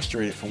getting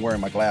frustrated from wearing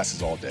my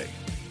glasses all day.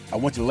 I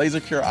went to Laser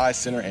Care Eye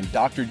Center, and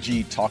Dr.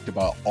 G talked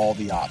about all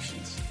the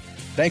options.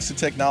 Thanks to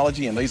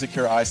technology and Laser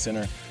Care Eye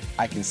Center,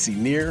 I can see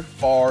near,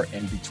 far,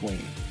 and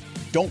between.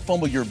 Don't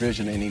fumble your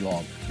vision any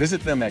longer. Visit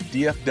them at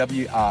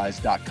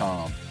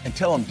dfweyes.com and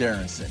tell them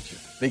Darren sent you.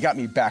 They got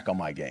me back on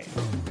my game.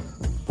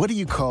 What do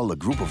you call a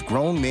group of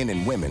grown men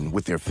and women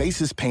with their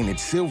faces painted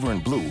silver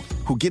and blue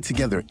who get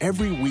together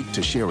every week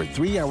to share a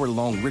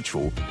 3-hour-long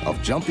ritual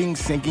of jumping,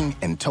 singing,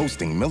 and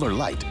toasting Miller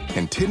Lite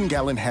in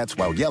 10-gallon hats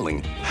while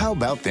yelling, "How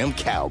about them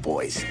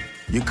Cowboys?"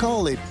 You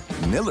call it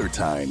Miller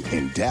Time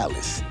in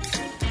Dallas.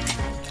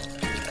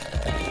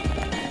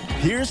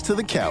 Here's to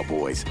the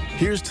Cowboys.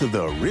 Here's to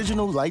the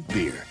original light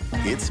beer.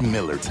 It's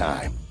Miller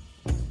Time.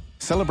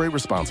 Celebrate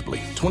responsibly.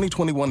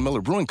 2021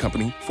 Miller Brewing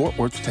Company, Fort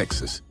Worth,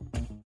 Texas.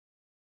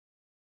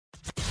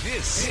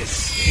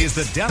 This is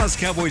the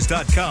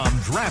DallasCowboys.com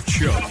Draft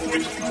Show.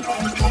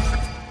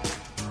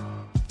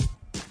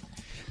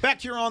 Back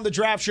here on the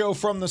Draft Show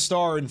from the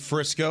Star in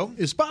Frisco.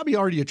 Is Bobby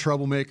already a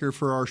troublemaker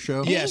for our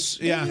show?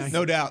 Yes, yeah,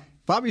 no doubt.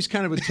 Bobby's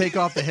kind of would take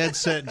off the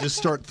headset and just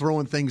start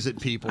throwing things at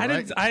people,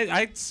 right?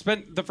 I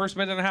spent the first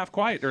minute and a half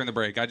quiet during the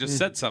break. I just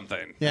said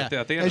something. Yeah.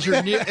 At the end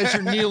as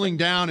you're kneeling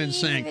down and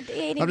saying,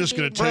 "I'm just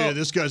going to tell you,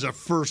 this guy's a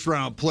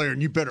first-round player,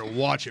 and you better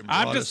watch him."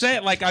 I'm just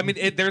saying,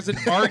 there's an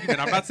argument.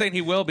 I'm not saying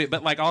he will be,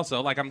 but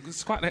also, I'm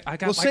squatting. I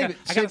got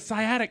a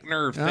sciatic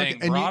nerve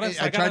thing, and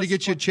Broadus. I tried to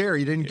get you a chair.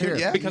 You didn't care.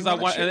 Yeah, because I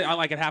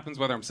like it happens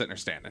whether I'm sitting or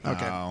standing.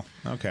 Okay. Oh,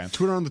 okay.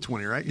 Twitter on the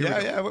 20, right?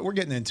 Yeah, we're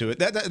getting into it.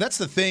 That's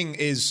the thing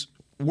is,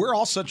 we're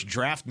all such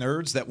draft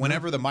nerds that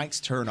whenever the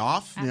mics turn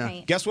off,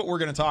 guess what we're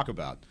going to talk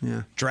about?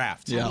 Yeah.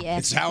 Draft. Yeah.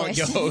 It's how it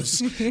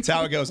goes. It's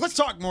how it goes. Let's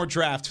talk more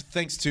draft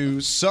thanks to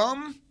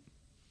some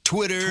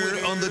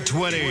Twitter on the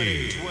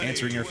 20.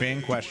 Answering your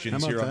fan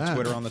questions How here about on that?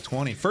 Twitter on the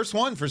 20. First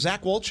one for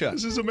Zach Wolchuk.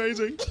 This is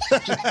amazing.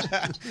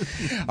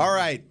 All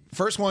right.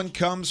 First one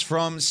comes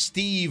from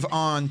Steve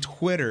on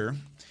Twitter.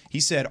 He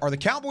said, "Are the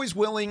Cowboys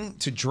willing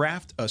to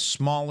draft a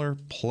smaller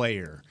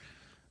player?"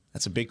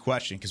 That's a big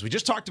question because we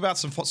just talked about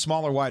some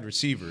smaller wide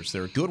receivers.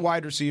 They're good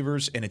wide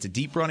receivers, and it's a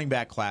deep running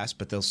back class,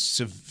 but they'll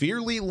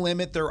severely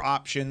limit their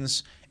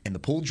options, and the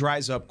pool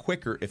dries up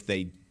quicker if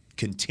they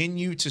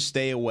continue to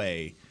stay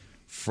away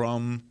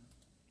from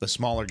the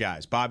smaller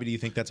guys. Bobby, do you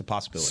think that's a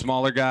possibility?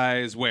 Smaller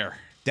guys, where?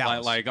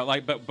 Dallas.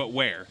 But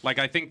where?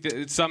 I think that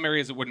in some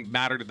areas it wouldn't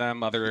matter to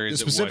them. Other areas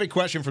The it would. specific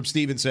question from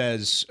Steven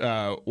says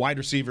wide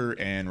receiver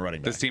and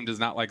running back. This team does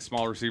not like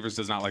small receivers,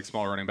 does not like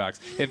small running backs.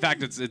 In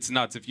fact, it's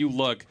nuts. If you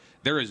look,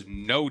 there is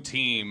no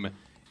team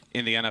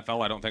in the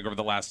NFL, I don't think, over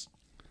the last,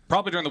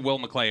 probably during the Will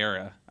McClay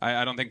era,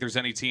 I don't think there's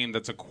any team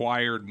that's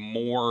acquired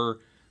more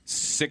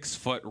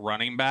 6-foot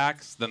running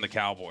backs than the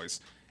Cowboys.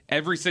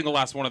 Every single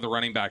last one of the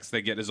running backs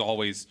they get is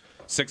always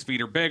 6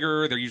 feet or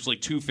bigger. They're usually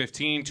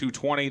 215,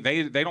 220.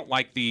 They don't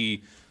like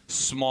the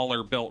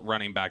smaller built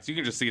running backs. You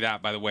can just see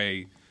that by the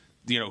way,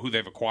 who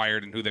they've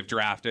acquired and who they've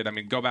drafted. I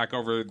mean, go back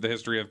over the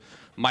history of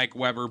Mike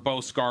Weber, Bo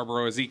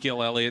Scarborough,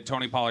 Ezekiel Elliott,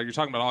 Tony Pollard. You're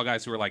talking about all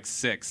guys who are like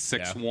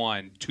 6'1",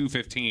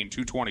 215,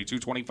 220,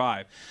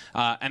 225.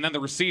 And then the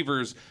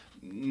receivers,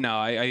 no,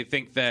 I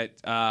think that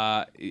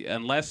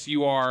unless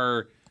you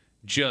are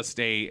just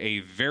a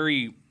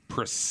very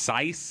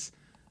precise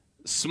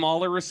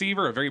smaller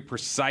receiver, a very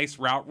precise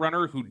route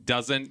runner who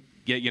doesn't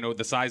get,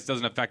 the size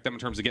doesn't affect them in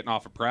terms of getting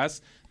off a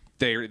press,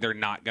 they're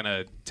not going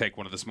to take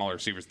one of the smaller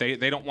receivers. They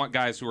don't want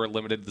guys who are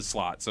limited to the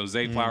slot. So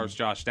Zay Flowers,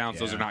 Josh Downs,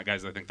 those are not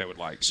guys I think they would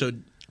like. So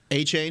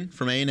A-Chain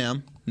from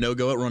A&M, no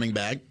go at running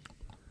back.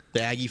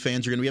 The Aggie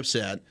fans are going to be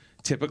upset.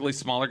 Typically,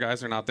 smaller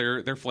guys are not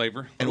their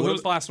flavor. And who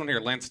was the last one here?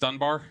 Lance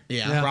Dunbar?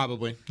 Yeah.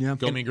 Probably. Yeah.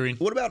 Go me green.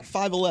 What about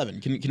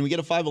 5'11"? Can we get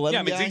a 5'11"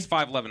 Yeah, guy? McZeke's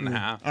 5'11" and a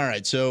half. All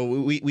right, so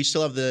we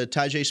still have the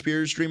Tyjae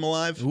Spears dream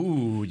alive?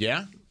 Ooh,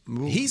 yeah.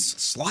 He's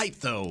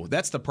slight, though.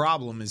 That's the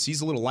problem, is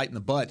he's a little light in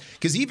the butt.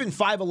 Because even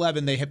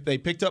 5'11", they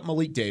picked up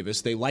Malik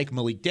Davis. They like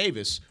Malik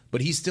Davis, but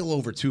he's still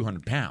over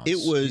 200 pounds.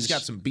 He's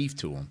got some beef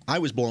to him. I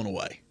was blown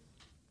away.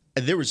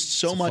 There was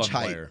so much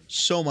hype, player.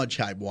 so much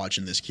hype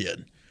watching this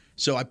kid.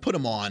 So I put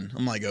him on.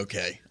 I'm like,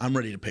 okay, I'm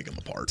ready to pick him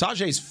apart.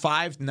 Tajay's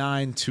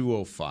 5'9",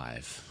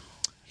 205.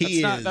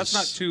 That's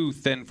not too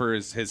thin for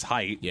his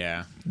height.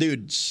 Yeah.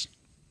 Dude's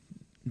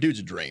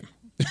a dream.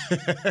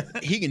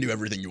 He can do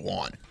everything you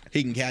want.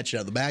 He can catch it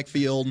out of the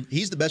backfield.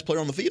 He's the best player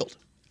on the field.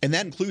 And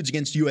that includes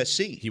against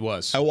USC. He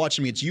was. I watched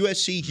him against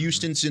USC,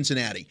 Houston,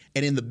 Cincinnati.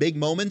 And in the big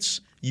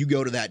moments, you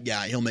go to that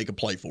guy. He'll make a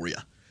play for you.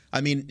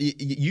 I mean,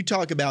 you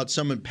talk about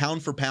some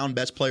pound for pound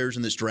best players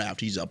in this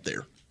draft. He's up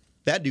there.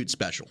 That dude's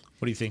special.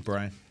 What do you think,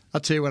 Brian?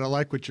 I'll tell you what, I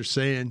like what you're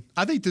saying.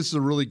 I think this is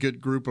a really good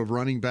group of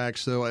running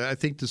backs, though. I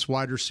think this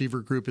wide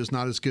receiver group is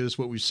not as good as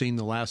what we've seen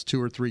the last 2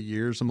 or 3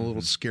 years. I'm a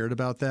little scared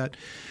about that.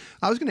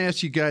 I was going to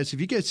ask you guys, have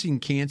you guys seen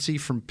Cansey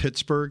from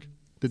Pittsburgh,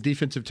 the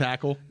defensive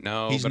tackle?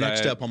 No, he's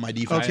next up on my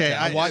defense. Okay,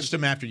 I watched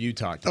him after you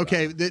talked about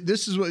Okay,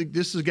 this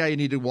is a guy you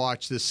need to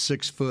watch. This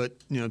 6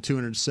 foot,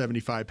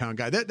 275 pound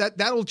guy.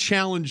 That will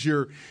challenge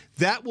your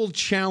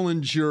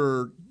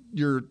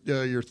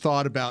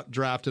thought about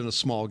drafting a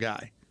small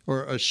guy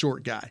or a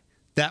short guy.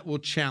 That will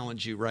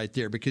challenge you right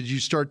there because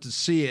you start to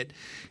see it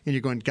and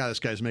you're going, God, this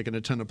guy's making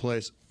a ton of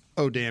plays.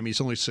 oh, damn, he's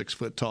only 6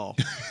 foot tall,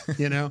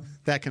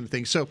 that kind of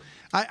thing. So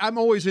I'm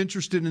always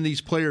interested in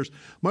these players.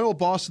 My old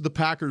boss of the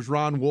Packers,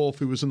 Ron Wolf,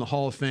 who was in the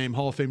Hall of Fame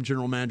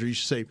general manager,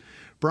 used to say,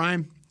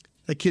 Brian,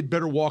 that kid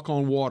better walk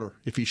on water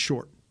if he's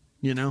short,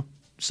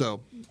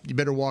 So you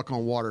better walk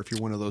on water if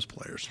you're one of those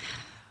players.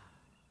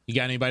 You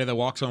got anybody that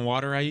walks on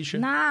water, Aisha?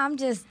 Nah,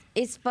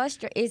 it's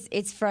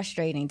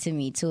frustrating to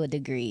me to a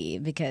degree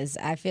because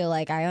I feel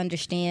like I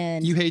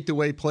understand. You hate the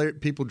way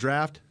people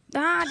draft?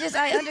 Nah,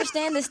 I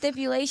understand the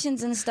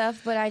stipulations and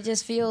stuff, but I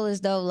just feel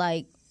as though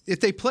like if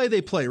they play,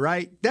 they play,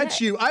 right? That's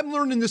you. I'm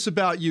learning this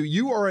about you.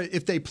 You are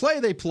if they play,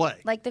 they play.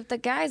 Like if the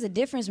guy's a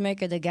difference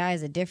maker, the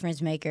guy's a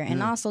difference maker.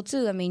 And also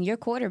too, I mean, your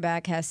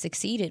quarterback has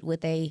succeeded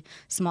with a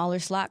smaller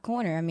slot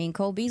corner. I mean,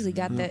 Cole Beasley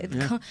got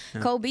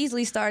Cole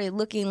Beasley started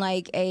looking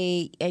like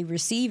a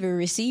receiver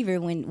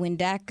when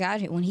Dak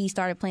got it, when he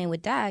started playing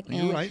with Dak. And,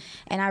 you're right.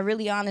 And I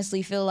really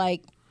honestly feel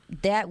like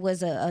that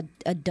was a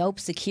dope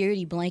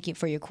security blanket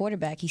for your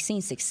quarterback. He's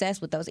seen success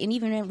with those. And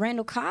even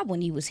Randall Cobb,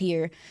 when he was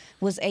here,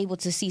 was able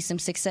to see some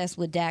success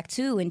with Dak,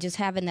 too. And just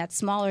having that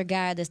smaller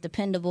guy that's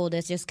dependable,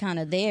 that's just kind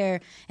of there,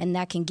 and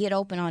that can get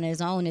open on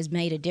his own has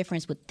made a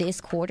difference with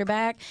this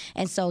quarterback.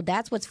 And so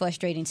that's what's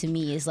frustrating to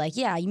me is like,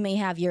 yeah, you may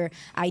have your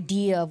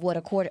idea of what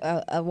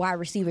a wide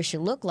receiver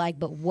should look like,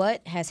 but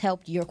what has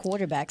helped your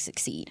quarterback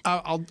succeed?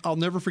 I'll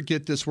never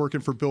forget this working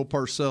for Bill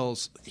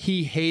Parcells.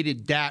 He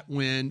hated Dat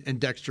Nguyen and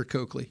Dexter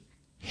Coakley.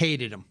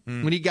 Hated him.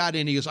 When he got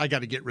in, he goes, I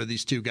got to get rid of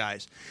these two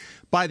guys.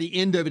 By the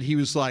end of it, he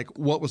was like,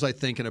 what was I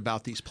thinking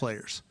about these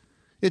players?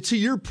 To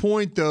your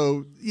point,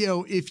 though,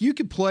 if you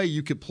could play,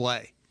 you could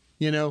play.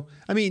 I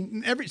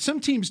mean,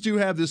 some teams do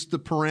have the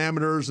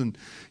parameters, and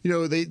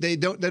they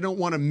don't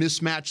want a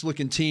mismatched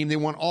looking team. They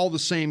want all the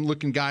same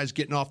looking guys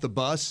getting off the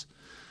bus.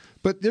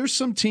 But there's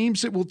some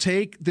teams that will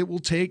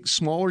take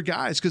smaller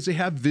guys because they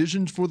have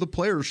vision for the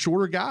players,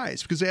 shorter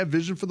guys because they have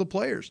vision for the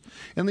players.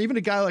 And even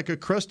a guy like a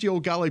crusty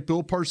old guy like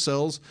Bill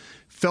Parcells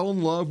fell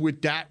in love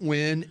with Dat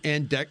Nguyen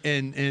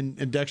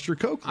and Dexter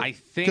Coakley. I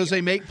think because they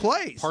make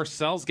plays.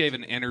 Parcells gave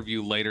an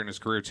interview later in his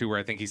career too, where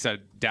I think he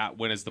said Dat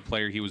Nguyen is the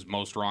player he was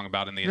most wrong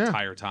about in the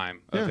entire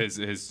time of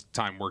his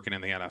time working in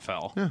the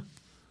NFL. Yeah,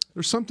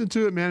 there's something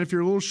to it, man. If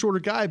you're a little shorter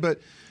guy,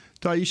 but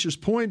to Aisha's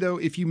point, though,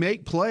 if you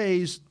make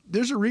plays,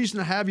 there's a reason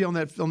to have you on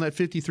that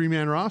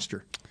 53-man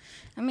roster.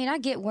 I mean, I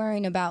get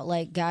worrying about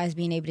like guys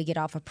being able to get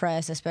off a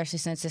press, especially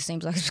since it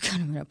seems like it's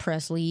kind of a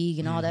press league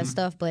and all that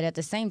stuff. But at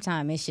the same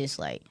time, it's just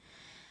like,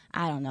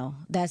 I don't know.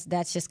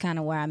 That's just kind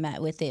of where I'm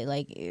at with it.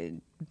 Like,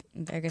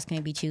 beggars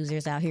can't be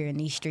choosers out here in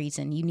these streets,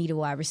 and you need a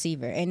wide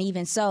receiver. And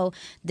even so,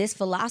 this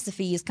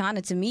philosophy is kind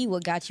of, to me,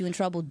 what got you in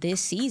trouble this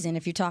season.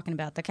 If you're talking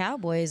about the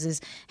Cowboys,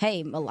 is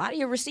hey, a lot of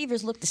your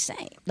receivers look the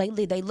same.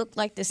 Lately, they look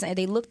like the same.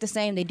 They look the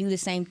same. They do the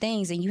same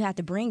things, and you have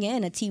to bring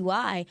in a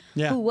Ty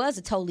who was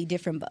a totally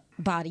different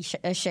body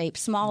shape,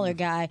 smaller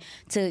guy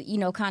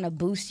to kind of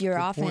boost your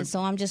offense. Point.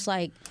 So I'm just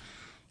like,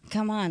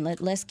 come on,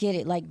 let's get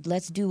it. Like,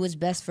 let's do what's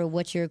best for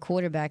what your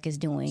quarterback is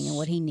doing and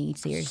what he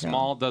needs here.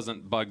 Small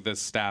doesn't bug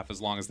this staff as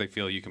long as they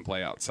feel you can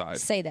play outside.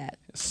 Say that.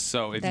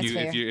 So if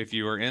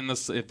you are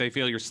if they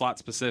feel you're slot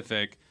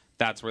specific,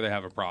 that's where they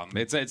have a problem.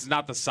 It's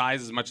not the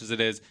size as much as it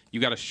is you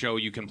got to show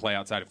you can play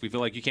outside. If we feel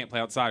like you can't play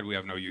outside, we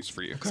have no use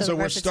for you. So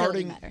we're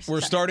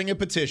starting a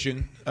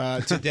petition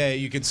today.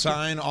 You can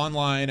sign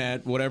online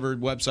at whatever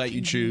website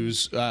you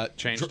choose.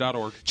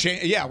 Change.org.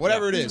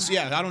 Whatever it is.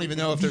 Yeah, I don't even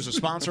know if there's a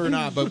sponsor or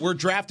not, but we're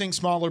drafting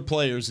smaller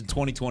players in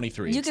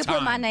 2023. You can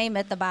put my name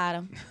at the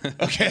bottom.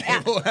 Okay.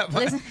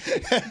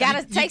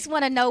 Takes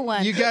one to know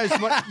one. You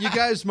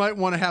guys might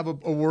want to have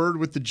a word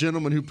with the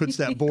gentleman who puts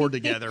that board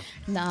together.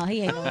 No,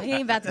 he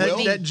ain't about to.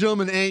 That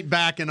gentleman ain't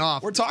backing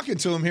off. We're talking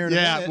to him here in a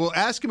minute. Well,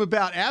 ask him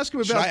about.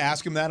 Should I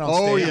ask him that on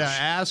stage? Oh, yeah,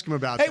 ask him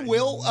about that. Hey,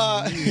 Will.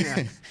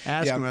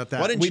 Ask him about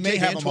that. Why didn't you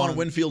take Antoine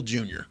Winfield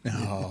Jr.?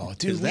 Oh,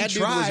 dude, we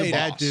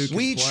tried.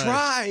 We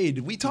tried.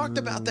 We talked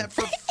about that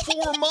for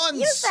 4 months.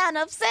 You sound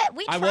upset.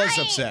 I was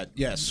upset.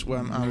 Yes,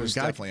 I was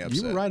definitely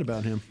upset. You were right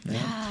about him.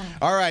 Yeah.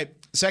 All right.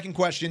 Second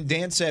question.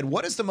 Dan said,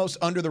 what is the most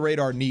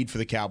under-the-radar need for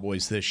the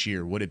Cowboys this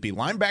year? Would it be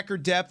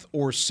linebacker depth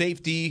or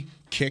safety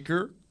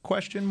kicker? ?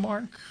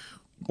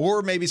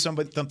 Or maybe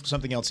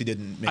something else he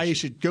didn't mention. I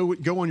should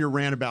go on your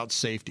rant about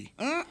safety.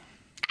 I don't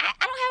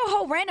have a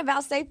whole rant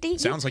about safety.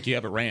 Sounds like you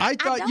have a rant. I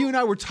thought you and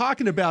I were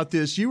talking about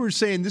this. You were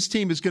saying this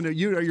team is going to.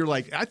 You're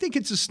like, I think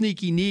it's a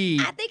sneaky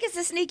need. I think it's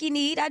a sneaky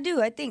need. I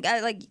do. I think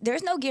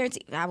there's no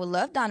guarantee. I would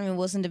love Donovan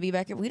Wilson to be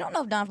back here. We don't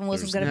know if Donovan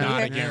Wilson's going to be here.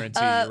 Not a guarantee.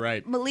 You're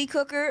right. Malik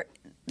Hooker.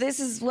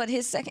 This is what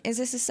his second. Is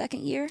this his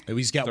second year?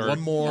 He's got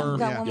one more.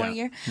 One more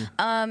year.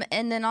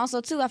 And then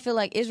also too, I feel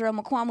like Israel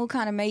Mukuamu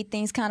kind of made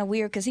things kind of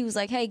weird because he was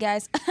like, "Hey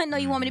guys, I know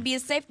you want me to be a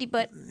safety,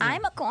 but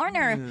I'm a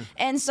corner."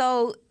 And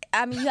so,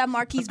 I mean, you have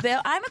Marquise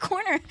Bell. I'm a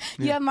corner.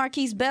 You have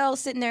Marquise Bell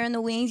sitting there in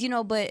the wings,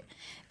 but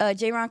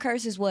Jaron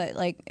Kearse is what?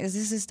 Like, is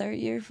this his third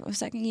year or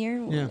second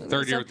year? Yeah,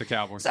 third year with the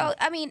Cowboys. So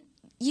I mean,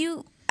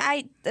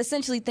 I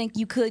essentially think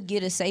you could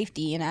get a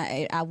safety, and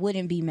I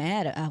wouldn't be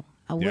mad.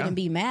 I wouldn't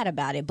be mad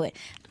about it, but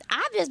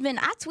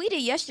I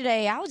tweeted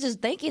yesterday, I was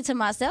just thinking to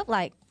myself,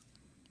 like,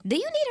 do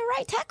you need a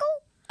right tackle?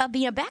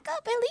 being a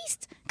backup at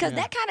least? Because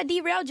that kind of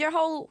derailed your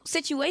whole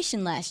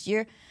situation last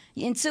year.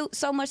 And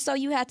so much so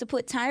you had to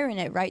put Tyron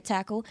at right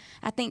tackle.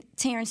 I think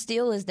Terrence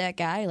Steele is that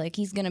guy. Like,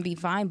 he's going to be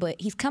fine, but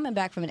he's coming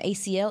back from an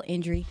ACL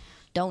injury.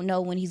 Don't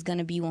know when he's going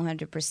to be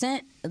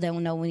 100%.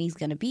 Don't know when he's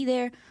going to be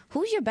there.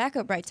 Who's your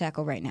backup right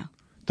tackle right now?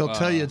 They'll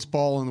tell you it's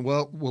Ball and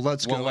well,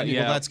 let's go.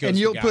 let's go. And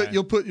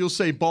you'll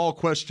say Ball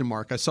question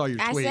mark. I saw your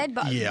tweet. I said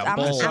Ball. Yeah,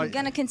 I'm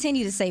going to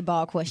continue to say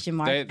Ball question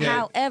mark.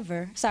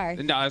 However, sorry.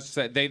 No, I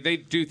said they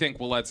do think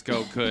well, let's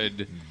go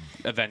could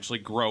eventually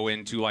grow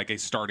into like a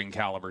starting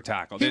caliber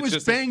tackle. He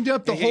was banged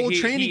up the whole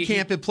training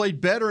camp and played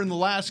better in the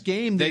last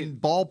game than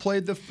Ball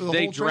played the whole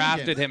They training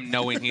drafted camp. him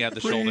knowing he had the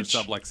shoulder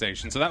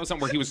subluxation. So that was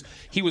something where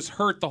he was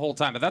hurt the whole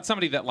time. But that's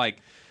somebody that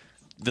like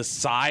the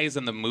size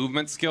and the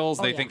movement skills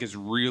they think is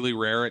really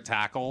rare at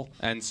tackle.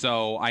 And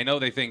so I know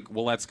they think,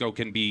 well, let's go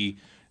can be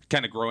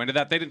kind of grow into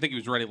that. They didn't think he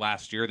was ready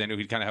last year. They knew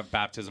he'd kind of have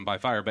baptism by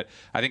fire. But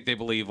I think they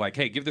believe like,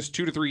 hey, give this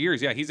 2 to 3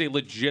 years. Yeah, he's a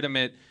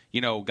legitimate,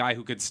 guy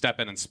who could step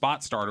in and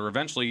spot start or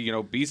eventually,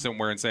 be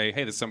somewhere and say,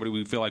 hey, this is somebody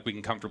we feel like we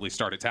can comfortably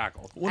start at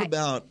tackle. What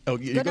about –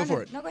 you go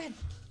for it. No, go ahead.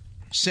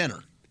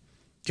 Center.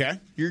 Okay.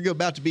 You're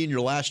about to be in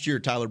your last year,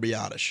 Tyler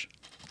Biadasz.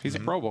 He's a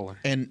Pro Bowler.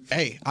 And,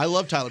 hey, I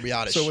love Tyler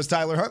Biadasz. So was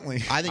Tyler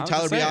Huntley. I think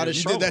Tyler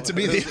Biadasz you did that to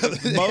me the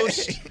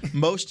other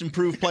most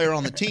improved player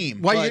on the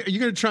team. Why are you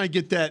going to try and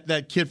get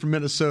that kid from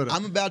Minnesota?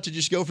 I'm about to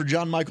just go for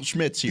John Michael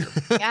Schmitz here.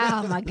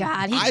 Oh, my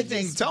God.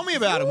 Tell me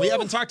about him. We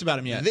haven't talked about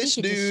him yet. This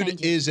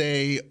dude is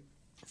a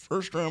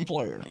first-round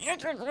player.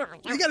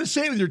 You got to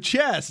say it with your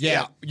chest.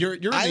 Yeah. You're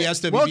in the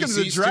SWBC welcome to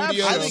the draft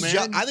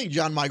studio. I think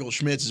John Michael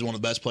Schmitz is one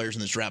of the best players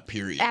in this draft,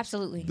 period.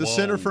 Absolutely. The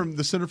center from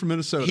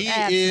Minnesota.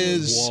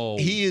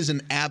 He is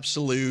an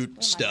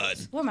absolute stud.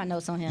 What are my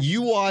notes on him?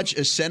 You watch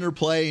a center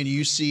play and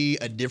you see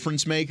a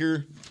difference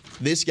maker.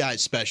 This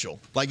guy's special.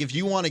 Like if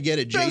you want to get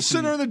a Jason, best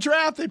center in the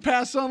draft, they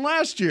passed on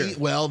last year.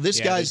 This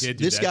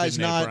guy's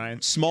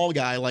not small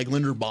guy like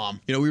Linderbaum.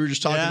 We were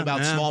just talking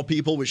about small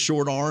people with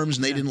short arms,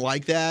 and they didn't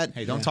like that.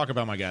 Hey, don't talk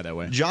about my guy that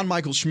way. John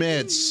Michael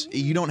Schmitz,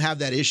 you don't have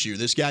that issue.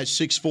 This guy's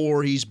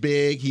 6'4", he's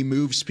big, he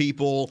moves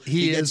people,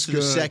 he gets to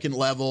the second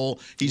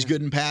level, he's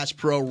good in pass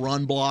pro,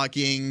 run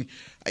blocking.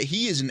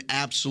 He is an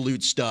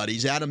absolute stud.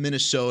 He's out of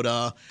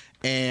Minnesota.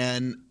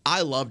 And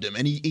I loved him.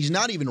 And he's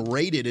not even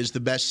rated as the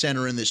best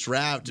center in this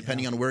draft,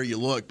 depending on where you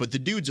look. But the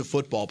dude's a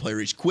football player.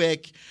 He's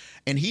quick.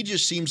 And he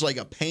just seems like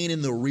a pain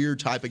in the rear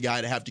type of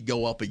guy to have to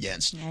go up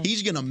against. Right.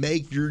 He's going to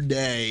make your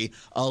day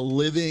a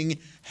living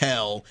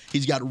hell.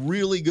 He's got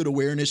really good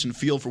awareness and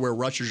feel for where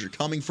rushers are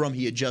coming from.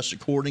 He adjusts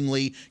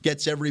accordingly,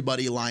 gets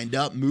everybody lined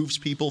up, moves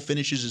people,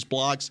 finishes his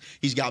blocks.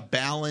 He's got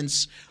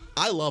balance.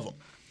 I love him.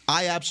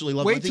 I absolutely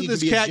love him. Wait till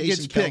this cat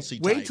gets picked.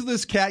 Wait till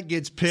this cat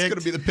gets picked. It's going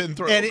to be the pin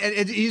throw.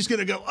 And he's going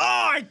to go,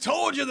 I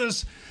told you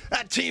this.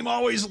 That team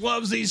always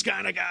loves these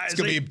kind of guys.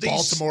 It's going to be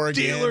Baltimore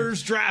again.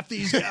 Steelers draft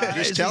these guys.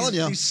 Just telling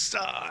you.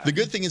 The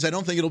good thing is I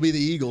don't think it'll be the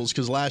Eagles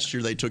because last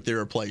year they took their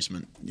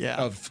replacement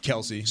of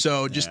Kelsey.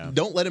 So just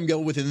don't let him go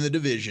within the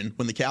division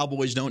when the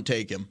Cowboys don't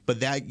take him.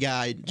 But that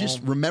guy,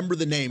 just remember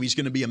the name. He's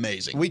going to be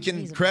amazing. We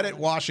can credit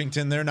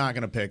Washington. They're not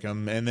going to pick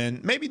him. And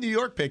then maybe New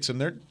York picks him.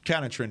 They're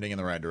kind of trending in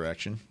the right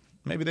direction.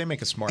 Maybe they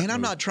make a smart move.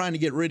 I'm not trying to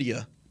get rid of you,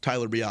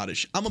 Tyler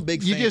Biadasz. I'm a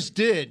big fan. You just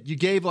did. You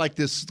gave like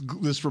this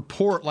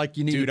report like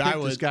you need to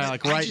pick this guy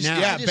like now.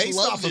 Yeah, based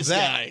off of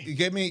that,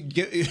 give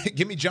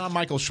me John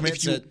Michael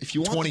Schmitz if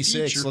you want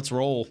 26. Let's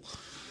roll.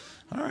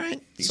 All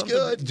right. He's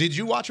good. Did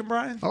you watch him,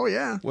 Brian? Oh,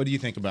 yeah. What do you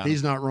think about him?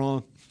 He's not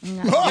wrong.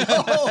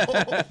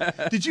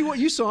 Did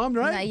you saw him,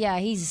 right? Yeah,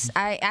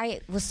 I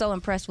was so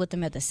impressed with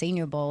him at the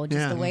Senior Bowl.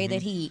 Just the way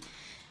that he's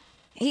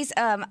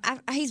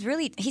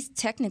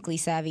technically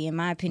savvy in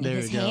my opinion.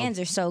 His hands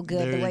are so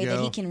good. The way that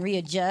he can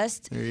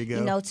readjust,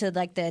 to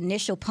like the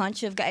initial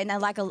punch of guy, and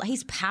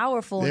he's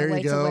powerful in a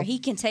way to where he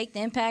can take the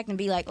impact and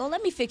be like, "Oh,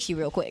 let me fix you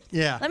real quick.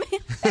 Yeah,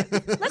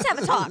 let's have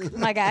a talk,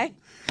 my guy."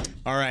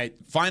 All right,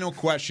 final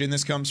question.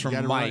 This comes from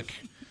Mike. Right.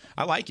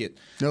 I like it.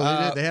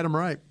 No, they had him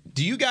right.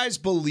 Do you guys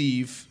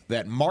believe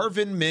that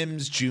Marvin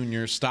Mims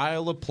Jr.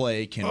 style of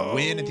play can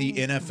win at the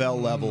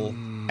NFL level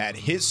at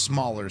his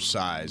smaller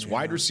size?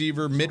 Wide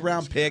receiver,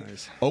 mid-round pick,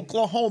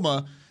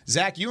 Oklahoma.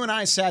 Zach, you and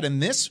I sat in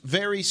this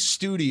very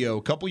studio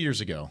a couple years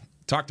ago.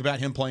 Talked about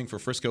him playing for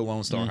Frisco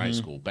Lone Star High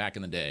School back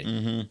in the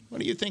day. What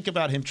do you think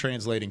about him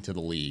translating to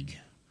the league?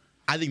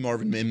 I think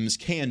Marvin Mims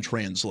can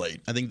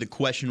translate. I think the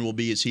question will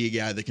be, is he a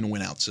guy that can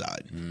win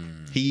outside?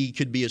 He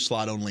could be a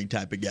slot-only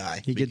type of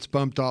guy. He gets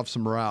bumped off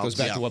some routes. Goes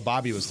back to what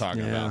Bobby was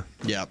talking about.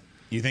 Yeah.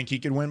 You think he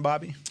could win,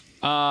 Bobby?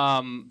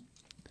 They're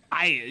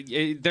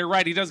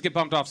right. He does get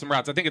bumped off some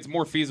routes. I think it's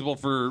more feasible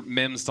for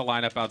Mims to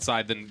line up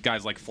outside than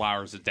guys like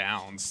Flowers at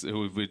Downs,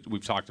 who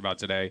we've talked about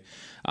today.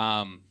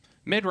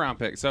 Mid-round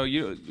pick. So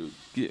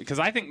because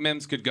I think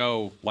Mims could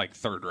go like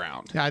third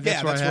round. Yeah,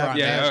 that's where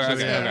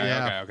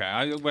I'm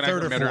okay. When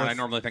Third I or mid-round, fourth. I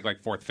normally think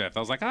like fourth, fifth. I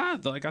was like, I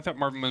thought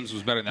Marvin Mims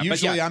was better than that.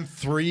 Usually but I'm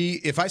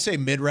 3. If I say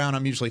mid-round,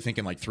 I'm usually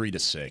thinking like 3 to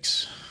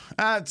 6.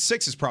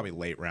 6 is probably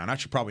late round. I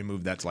should probably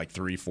move that to like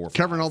 3, 4, 5.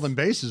 Covering all them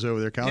bases over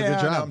there, Kyle. Yeah,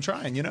 Good job. no, I'm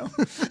trying,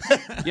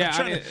 Yeah,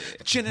 I mean,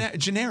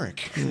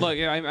 generic. Look,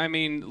 I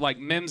mean, like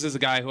Mims is a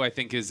guy who I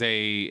think is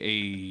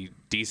a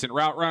decent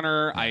route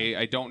runner.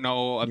 I don't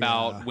know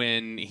about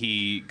when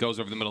he goes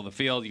over the middle of the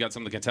field. You got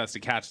some of the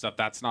contested catch stuff.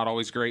 That's not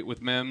always great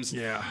with Mims.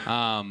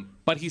 Yeah.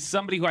 But he's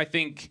somebody who I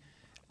think,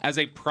 as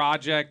a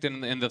project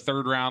in the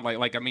third round,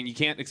 I mean, you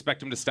can't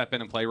expect him to step in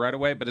and play right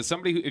away. But as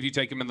somebody who, if you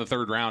take him in the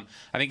third round,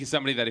 I think he's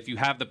somebody that if you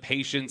have the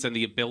patience and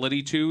the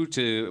ability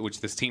to which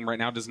this team right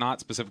now does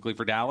not, specifically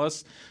for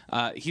Dallas,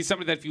 he's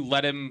somebody that if you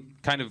let him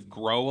kind of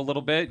grow a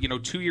little bit,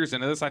 2 years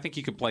into this, I think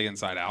he could play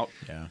inside out.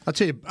 Yeah, I'll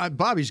tell you,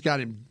 Bobby's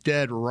got him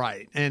dead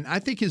right, and I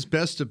think his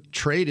best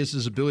trait is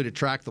his ability to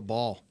track the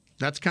ball.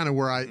 That's kind of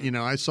where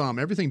I saw him.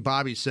 Everything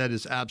Bobby said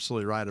is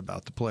absolutely right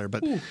about the player.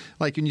 But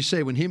like when you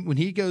say when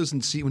he goes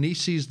and when he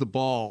sees the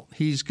ball,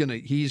 he's gonna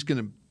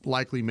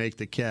likely make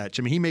the catch.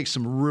 I mean, he makes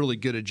some really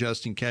good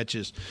adjusting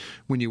catches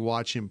when you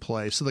watch him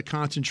play. So the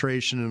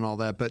concentration and all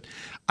that. But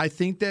I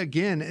think that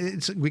again,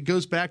 it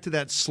goes back to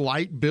that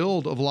slight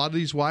build of a lot of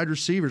these wide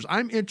receivers.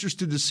 I'm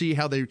interested to see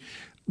how they,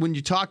 when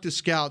you talk to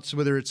scouts,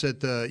 whether it's at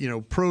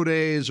the pro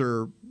days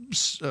or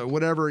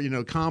whatever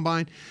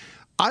combine.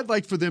 I'd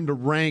like for them to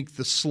rank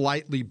the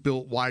slightly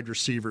built wide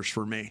receivers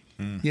for me.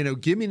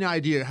 Give me an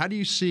idea. How do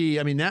you see?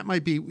 I mean, that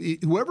might be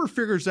whoever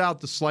figures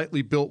out the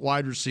slightly built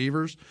wide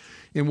receivers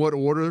in what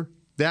order.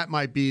 That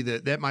might be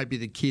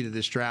the key to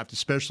this draft,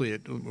 especially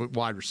at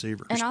wide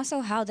receivers. And also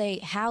how they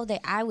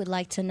I would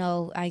like to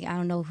know. I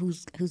don't know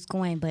who's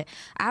going, but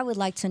I would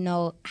like to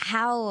know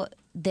how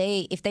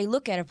if they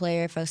look at a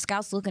player, if a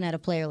scout's looking at a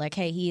player like,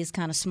 hey, he is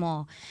kind of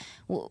small.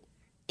 Well,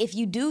 if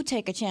you do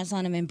take a chance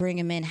on him and bring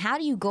him in, how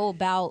do you go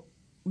about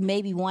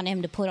maybe want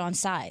him to put on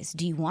size?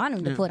 Do you want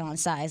him to put on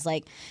size?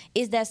 Like,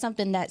 is that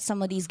something that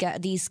some of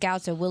these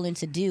scouts are willing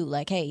to do?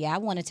 Like, hey, yeah, I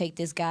want to take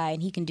this guy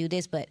and he can do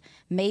this, but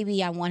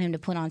maybe I want him to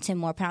put on 10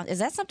 more pounds. Is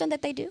that something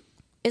that they do?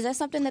 Is that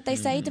something that they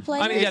say to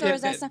players?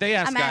 They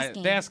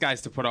ask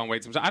guys to put on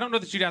weight. I don't know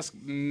that you'd ask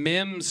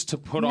Mims to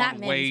put on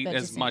weight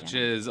as much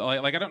as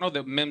I don't know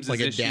that Mims'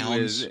 issue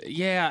is.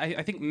 Yeah,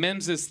 I think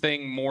Mims'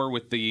 thing more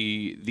with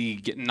the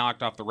getting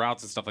knocked off the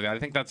routes and stuff like that. I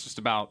think that's just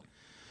about.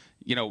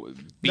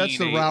 Being that's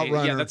the route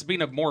runner. Yeah, that's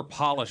being a more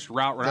polished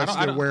route runner. That's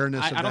the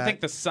awareness of that. I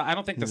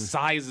don't think the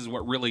size is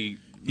what really.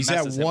 He's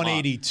at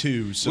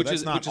 182, so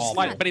that's not awful.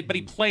 Slight, but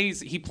he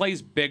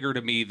plays bigger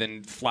to me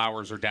than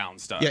Flowers or Down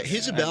stuff. Yeah,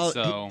 his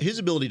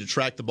ability to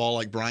track the ball,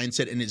 like Brian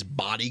said, and his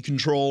body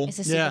control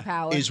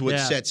is what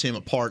sets him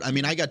apart. I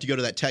mean, I got to go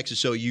to that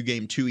Texas OU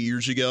game 2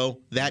 years ago.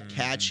 That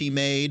catch he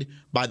made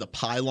by the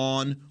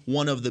pylon,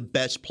 one of the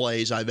best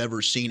plays I've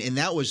ever seen, and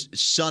that was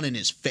sun in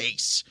his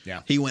face.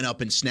 Yeah, he went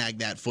up and snagged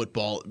that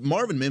football.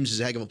 Marvin Mims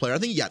is a heck of a player. I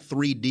think he got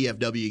 3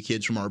 DFW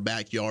kids from our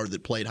backyard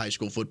that played high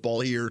school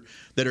football here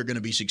that are going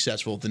to be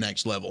successful at the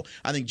next level.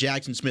 I think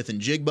Jackson Smith and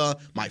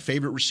Jigba, my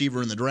favorite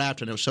receiver in the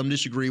draft. I know some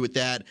disagree with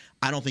that.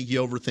 I don't think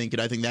you overthink it.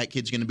 I think that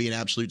kid's going to be an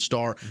absolute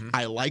star.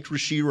 I like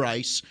Rashee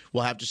Rice.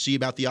 We'll have to see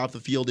about the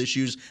off-the-field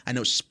issues. I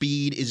know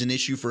speed is an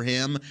issue for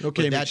him.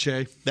 Okay,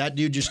 that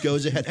dude just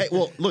goes ahead. Hey,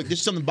 well, look, this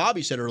is something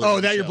Bobby said earlier. Oh,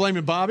 now you're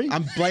blaming Bobby?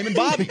 I'm blaming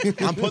Bobby.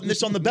 I'm putting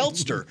this on the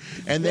Beltster.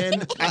 And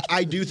then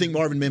I do think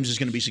Marvin Mims is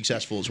going to be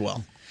successful as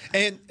well.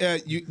 And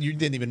you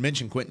didn't even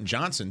mention Quentin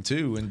Johnson,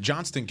 too. And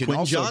Johnston can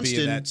also be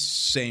in that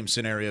same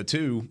scenario,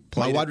 too.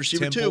 My wide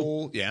receiver,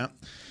 Temple, too. Yeah.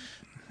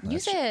 You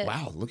said...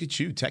 Wow, look at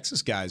you.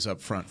 Texas guys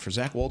up front for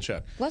Zach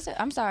Wolchuk. What's it?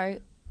 I'm sorry.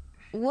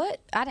 What?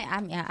 I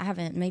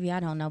haven't... Maybe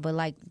I don't know, but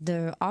like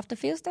the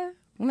off-the-field stuff?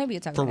 Well, maybe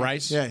you'll talk about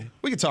Rice? Yeah.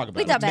 We can talk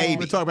about it. Maybe.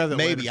 We'll talk about that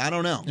Maybe. later. I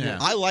don't know. Yeah.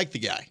 I like the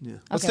guy. Yeah.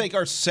 Let's take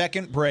our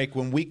second break.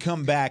 When we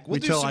come back, we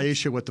tell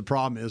Aisha what the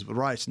problem is with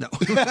Rice. No.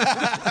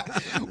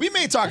 We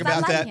may talk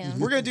about that. Him.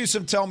 We're going to do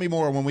some Tell Me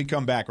More when we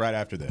come back right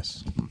after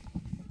this.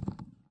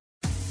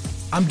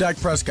 I'm Dak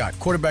Prescott,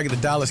 quarterback of the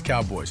Dallas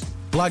Cowboys.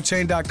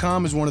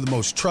 Blockchain.com is one of the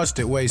most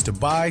trusted ways to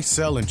buy,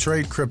 sell, and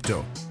trade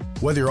crypto.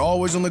 Whether you're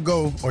always on the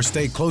go or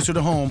stay closer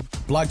to home,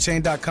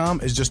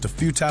 Blockchain.com is just a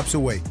few taps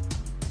away.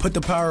 Put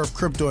the power of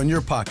crypto in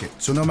your pocket,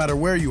 so no matter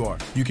where you are,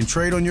 you can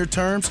trade on your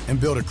terms and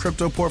build a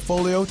crypto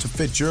portfolio to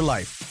fit your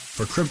life.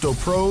 For crypto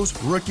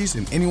pros, rookies,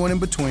 and anyone in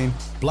between,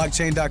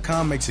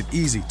 Blockchain.com makes it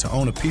easy to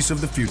own a piece of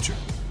the future.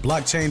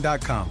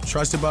 Blockchain.com,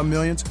 trusted by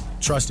millions,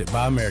 trusted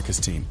by America's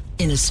team.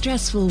 In a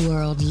stressful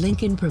world,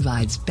 Lincoln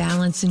provides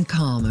balance and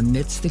calm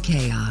amidst the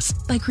chaos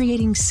by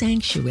creating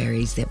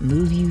sanctuaries that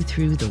move you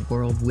through the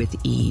world with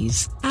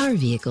ease. Our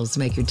vehicles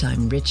make your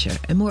time richer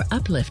and more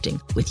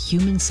uplifting with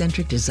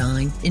human-centric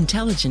design,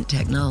 intelligent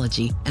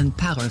technology, and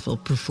powerful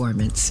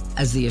performance.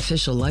 As the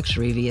official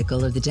luxury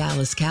vehicle of the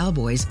Dallas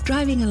Cowboys,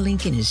 driving a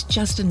Lincoln is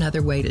just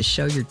another way to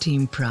show your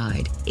team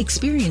pride.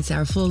 Experience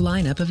our full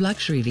lineup of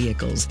luxury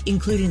vehicles,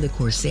 including the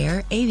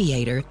Corsair,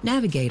 Aviator,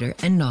 Navigator,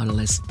 and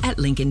Nautilus at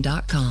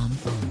Lincoln.com.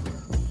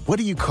 What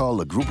do you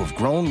call a group of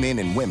grown men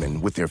and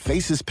women with their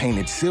faces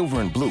painted silver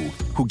and blue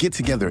who get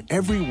together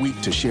every week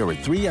to share a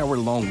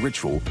 3-hour-long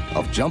ritual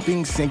of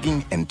jumping,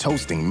 sinking, and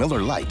toasting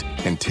Miller Lite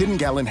and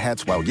 10-gallon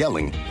hats while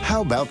yelling,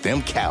 "How about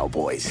them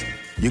Cowboys?"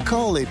 You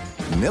call it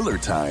Miller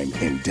Time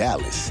in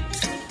Dallas.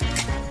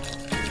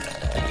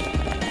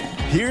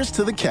 Here's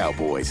to the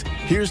Cowboys.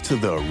 Here's to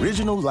the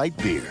original light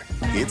beer.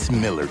 It's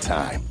Miller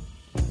Time.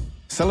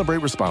 Celebrate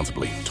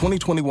responsibly.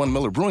 2021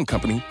 Miller Brewing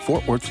Company,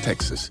 Fort Worth,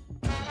 Texas.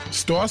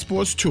 Star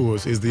Sports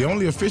Tours is the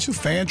only official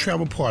fan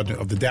travel partner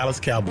of the Dallas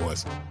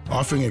Cowboys,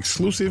 offering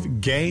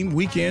exclusive game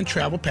weekend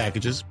travel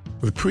packages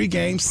with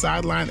pre-game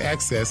sideline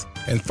access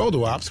and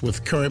photo ops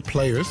with current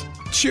players,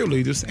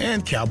 cheerleaders,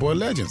 and Cowboy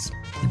legends.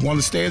 You want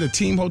to stay at a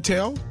team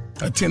hotel,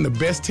 attend the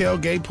best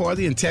tailgate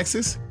party in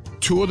Texas,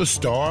 tour the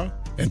Star,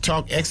 and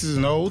talk X's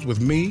and O's with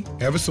me,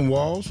 Everson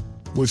Walls?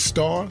 With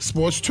Star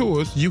Sports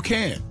Tours, you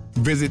can.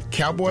 Visit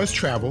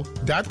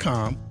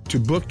cowboystravel.com to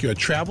book your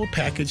travel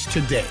package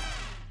today.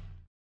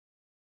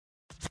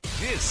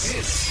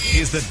 This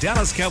is the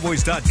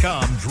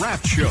DallasCowboys.com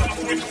Draft Show.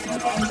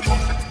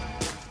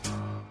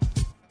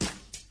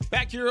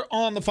 Back here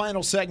on the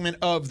final segment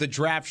of the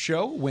Draft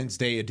Show,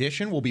 Wednesday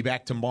edition. We'll be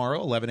back tomorrow,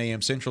 11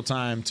 a.m. Central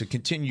Time, to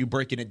continue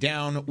breaking it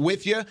down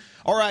with you.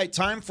 All right,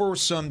 time for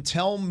some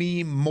Tell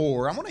Me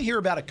More. I want to hear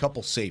about a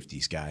couple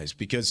safeties, guys,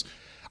 because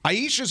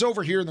Aisha's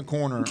over here in the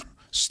corner,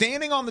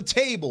 standing on the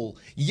table,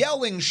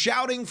 yelling,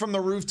 shouting from the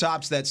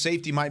rooftops that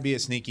safety might be a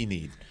sneaky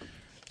need.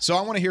 So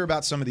I want to hear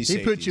about some of these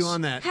safeties. He put you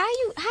on that. How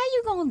you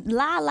gonna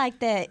lie like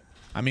that?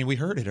 I mean, we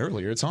heard it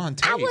earlier. It's on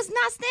tape. I was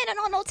not standing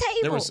on no table.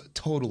 There was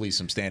totally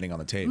some standing on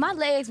the table. My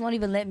legs won't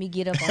even let me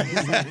get up on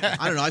this.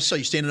 I don't know. I saw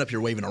you standing up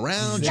here waving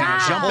around,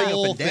 Stop. jumping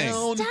up and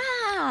down.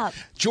 Stop.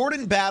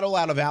 Jordan Battle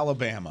out of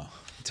Alabama.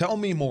 Tell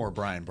me more,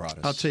 Brian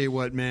Broaddus. I'll tell you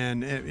what,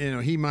 man. You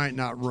know, he might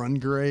not run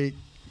great,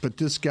 but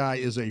this guy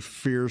is a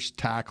fierce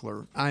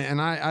tackler.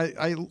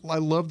 I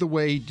love the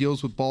way he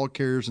deals with ball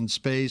carriers in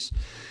space.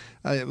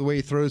 The way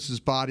he throws his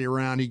body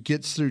around, he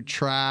gets through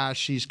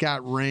trash. He's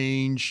got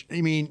range. I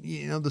mean,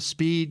 you know, the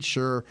speed,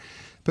 sure.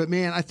 But,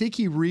 man, I think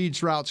he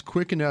reads routes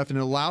quick enough and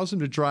it allows him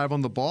to drive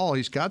on the ball.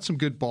 He's got some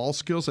good ball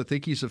skills. I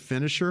think he's a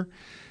finisher.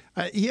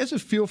 He has a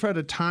feel for how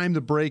to time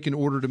the break in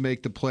order to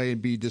make the play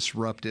and be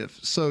disruptive.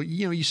 So,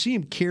 you know, you see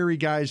him carry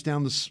guys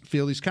down the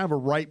field. He's kind of a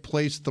right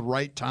place at the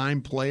right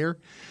time player.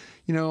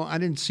 You know, I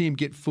didn't see him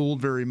get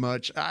fooled very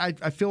much. I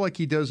feel like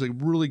he does a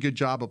really good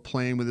job of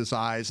playing with his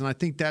eyes. And I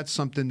think that's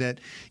something that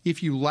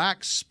if you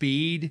lack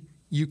speed,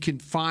 you can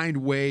find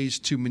ways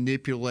to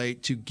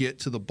manipulate to get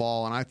to the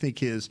ball. And I think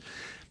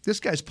this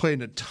guy's played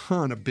in a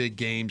ton of big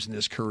games in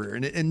his career,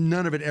 and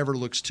none of it ever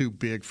looks too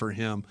big for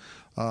him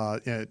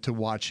to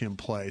watch him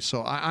play.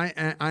 So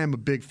I am a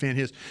big fan of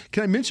his.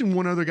 Can I mention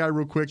one other guy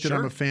real quick that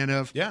I'm a fan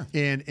of? Yeah.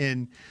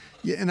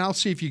 And I'll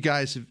see if you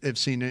guys have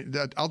seen it.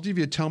 I'll give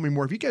you a Tell Me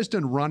More. Have you guys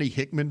done Ronnie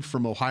Hickman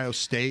from Ohio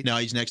State? No,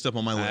 he's next up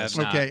on my list.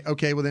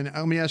 Okay. Well, then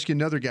let me ask you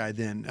another guy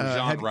then.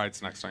 John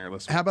Wright's next on your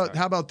list. How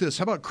about this?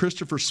 How about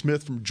Christopher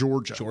Smith from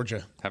Georgia?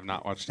 Have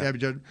not watched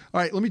it. All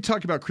right, let me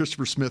talk about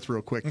Christopher Smith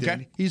real quick then.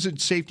 Okay. He's a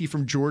safety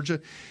from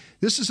Georgia.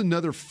 This is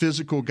another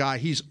physical guy.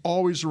 He's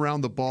always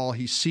around the ball.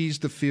 He sees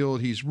the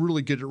field. He's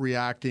really good at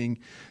reacting.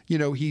 You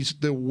know, he's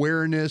the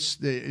awareness.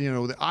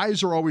 The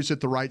eyes are always at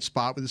the right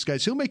spot with this guy.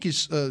 So he'll make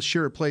his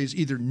share of plays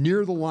either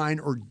near the line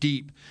or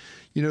deep.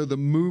 You know, the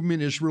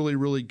movement is really,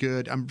 really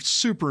good. I'm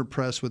super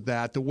impressed with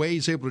that. The way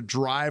he's able to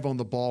drive on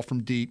the ball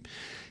from deep.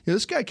 You know,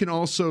 this guy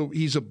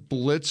he's a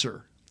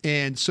blitzer.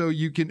 And so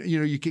you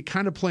can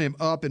kind of play him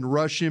up and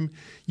rush him.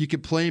 You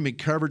can play him in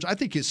coverage. I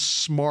think his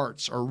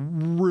smarts are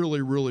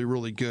really, really,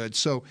 really good.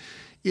 So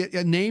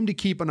a name to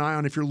keep an eye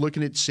on if you're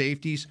looking at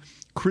safeties,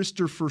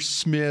 Christopher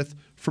Smith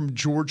from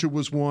Georgia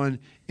was one.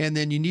 And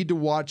then you need to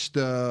watch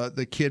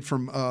the kid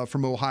from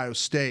Ohio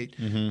State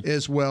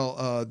as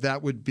well.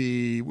 That would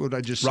be, what did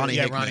I just say? Ronnie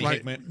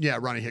Hickman. Yeah,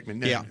 Ronnie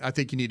Hickman. Yeah. I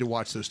think you need to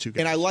watch those two guys.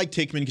 And I liked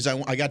Hickman because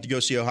I got to go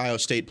see Ohio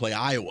State play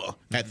Iowa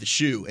at the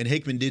Shoe, and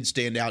Hickman did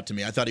stand out to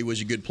me. I thought he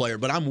was a good player.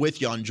 But I'm with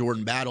you on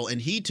Jordan Battle,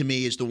 and he, to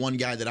me, is the one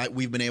guy that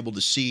we've been able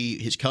to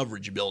see his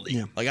coverage ability.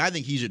 Yeah. Like, I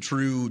think he's a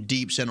true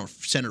deep center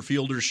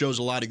fielder, shows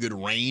a lot of good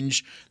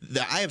range.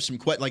 I have some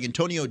like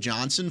Antonio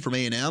Johnson from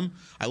A&M.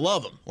 I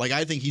love him. Like,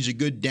 I think he's a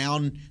good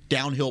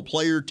downhill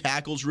player,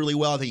 tackles really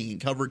well. I think he can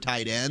cover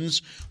tight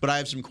ends. But I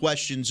have some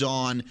questions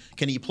on,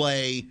 can he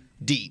play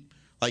deep?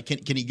 Like,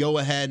 can he go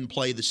ahead and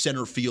play the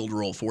center field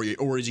role for you,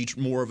 or is he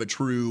more of a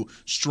true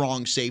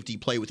strong safety,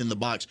 play within the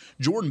box?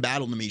 Jordan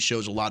Battle, to me,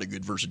 shows a lot of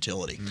good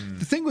versatility.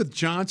 The thing with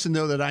Johnson,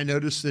 though, that I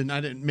noticed, and I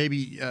didn't, maybe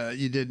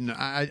you didn't,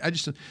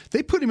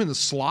 they put him in the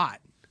slot.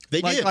 They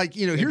did. Like,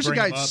 here's a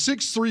guy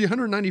 6'3",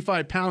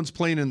 195 pounds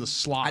playing in the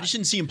slot. I just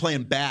didn't see him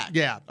playing back.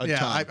 Yeah,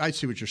 ton. I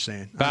see what you're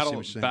saying. Battle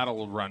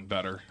will run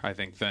better, I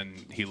think, than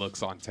he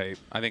looks on tape.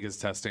 I think his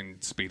testing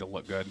speed will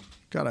look good.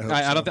 God,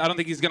 I hope I don't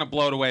think he's going to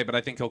blow it away, but I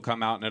think he'll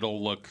come out and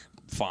it'll look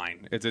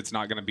fine. It's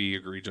not going to be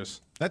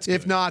egregious. That's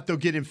If not, they'll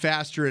get him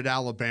faster at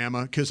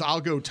Alabama because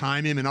I'll go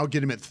time him and I'll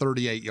get him at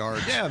 38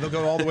 yards. Yeah, they'll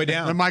go all the way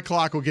down. And my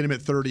clock will get him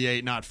at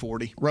 38, not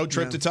 40. Road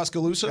trip to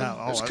Tuscaloosa?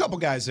 There's a couple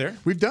guys there.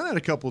 We've done that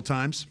a couple of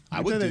times.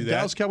 I would do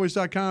that.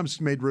 DallasCowboys.com's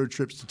made road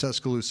trips to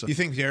Tuscaloosa. You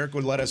think Derek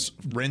would let us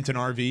rent an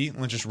RV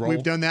and just roll?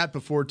 We've done that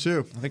before,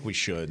 too. I think we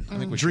should.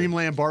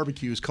 Dreamland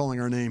Barbecue is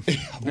calling our name.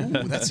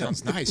 Ooh, that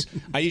sounds nice.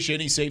 Aisha,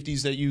 any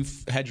safeties that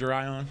you've had your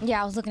eye on?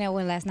 Yeah, I was looking at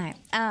one last night.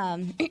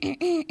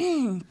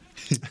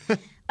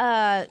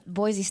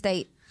 Boise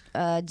State.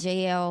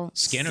 JL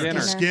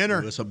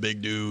Skinner. That's a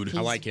big dude.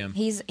 I like him.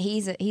 He's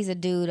a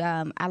dude.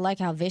 I like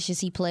how vicious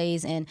he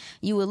plays, and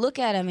you would look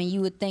at him and you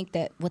would think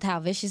that with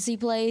how vicious he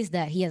plays,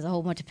 that he has a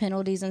whole bunch of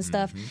penalties and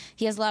stuff.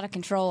 He has a lot of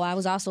control. I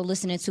was also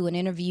listening to an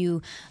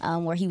interview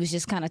where he was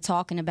just kind of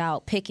talking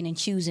about picking and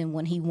choosing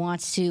when he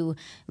wants to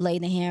lay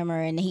the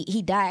hammer, and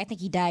I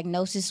think he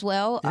diagnosed this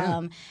well.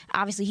 Yeah.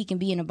 Obviously, he can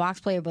be in a box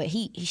player, but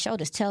he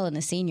showed his tail in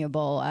the Senior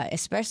Bowl.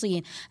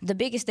 Especially, the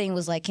biggest thing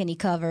was like, can he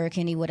cover?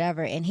 Can he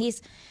whatever? And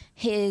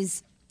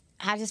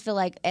I just feel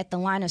like at the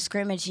line of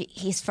scrimmage,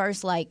 he's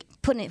first like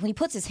when he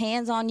puts his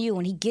hands on you,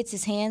 when he gets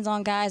his hands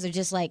on guys, or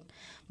just like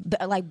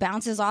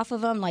bounces off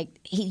of them, like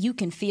you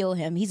can feel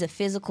him. He's a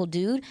physical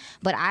dude,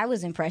 but I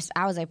was impressed.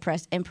 I was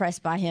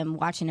impressed by him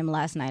watching him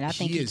last night. I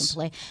think he can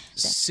play.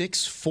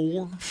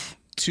 6'4",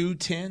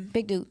 210.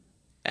 Big dude.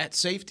 At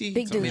safety,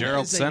 big dude.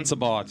 Gerald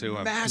Sensabaugh to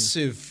him.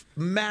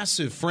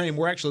 Massive frame.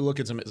 We're actually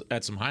looking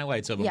at some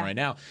highlights of him right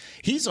now.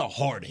 He's a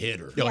hard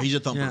hitter. Yo, he's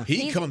a thumper. Yeah.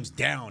 He comes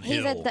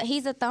downhill.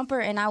 He's a thumper,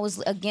 and I was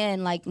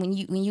again like when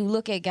you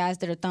look at guys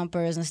that are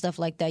thumpers and stuff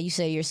like that, you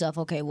say to yourself,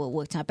 okay, well,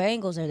 what type of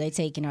angles are they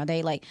taking? Are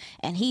they like?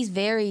 And he's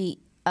very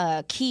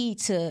key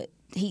to.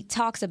 He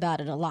talks about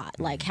it a lot,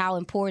 like how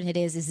important it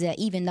is that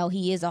even though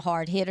he is a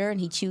hard hitter and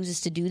he chooses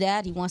to do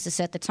that, he wants to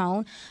set the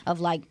tone of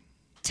like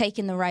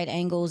taking the right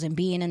angles and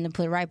being in the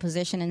right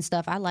position and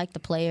stuff. I like the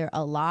player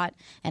a lot,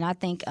 and I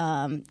think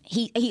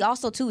he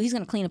also too, he's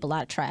going to clean up a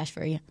lot of trash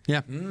for you.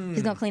 Yeah,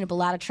 he's going to clean up a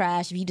lot of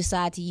trash if you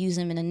decide to use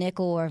him in a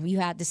nickel, or if you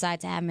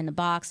decide to have him in the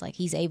box. Like,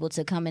 he's able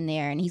to come in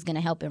there and he's going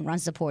to help in run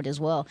support as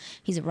well.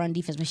 He's a run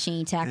defense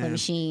machine, tackling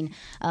machine.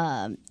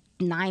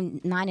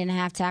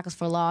 9.5 tackles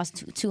for loss,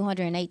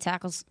 208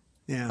 tackles.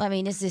 Yeah, I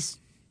mean, it's just.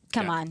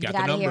 Come on, get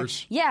out of here.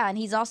 Yeah, and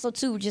he's also,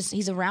 too,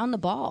 he's around the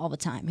ball all the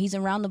time.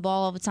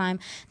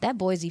 That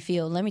Boise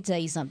field, let me tell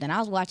you something. I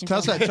was watching.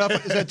 Is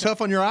that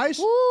tough on your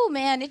eyes? Ooh,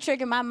 man, it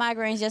triggered my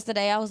migraines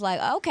yesterday. I was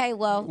like, okay,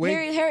 well,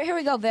 here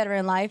we go,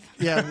 veteran life.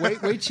 Yeah,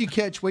 wait till you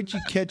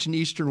catch in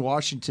Eastern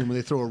Washington when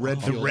they throw a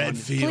red field. Red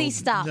field. Please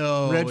stop.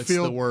 No, red it's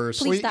field. The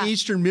worst. Please stop.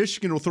 Eastern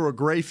Michigan will throw a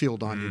gray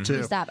field on you, too.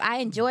 Please stop. I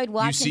enjoyed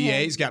watching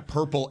UCA's got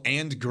purple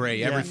and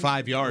gray every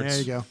 5 yards. There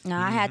you go. No,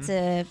 I had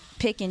to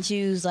pick and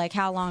choose like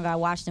how long I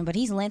watched him, but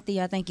he's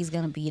lengthy. I think he's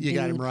going to be a dude. You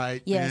got him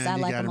right. Yes, man, I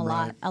like him a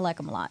lot. Right. I like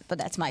him a lot, but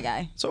that's my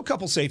guy. So a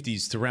couple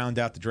safeties to round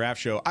out the draft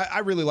show. I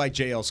really like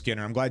J.L.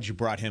 Skinner. I'm glad you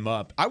brought him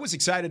up. I was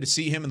excited to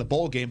see him in the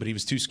bowl game, but he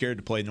was too scared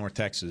to play North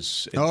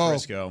Texas in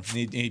Frisco.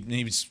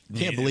 He was,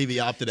 Can't believe he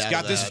opted out of that.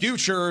 He's got this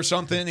future or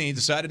something. He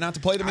decided not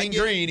to play the Mean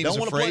Green. He was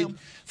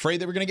afraid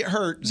they were going to get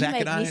hurt. Zach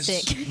and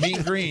I's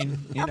Mean Green.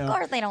 Of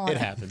course they don't want it. It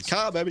happens.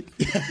 Kyle, baby.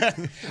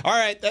 All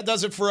right, that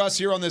does it for us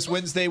here on this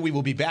Wednesday. We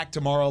will be back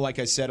tomorrow, like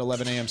I said,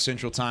 11 a.m.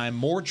 Central Time.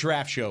 More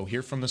draft show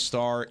here from the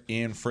Star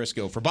in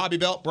Frisco. For Bobby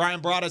Belt, Brian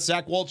Broaddus,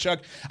 Zach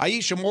Wolchuk,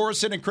 Aisha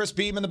Morrison, and Chris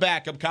Beam in the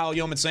back, I'm Kyle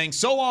Yeoman saying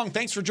so long.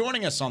 Thanks for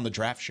joining us on the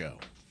Draft Show.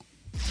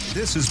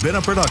 This has been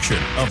a production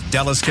of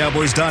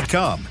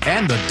DallasCowboys.com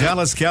and the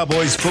Dallas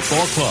Cowboys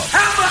Football Club.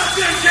 How about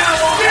this,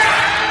 Cowboys? Yeah!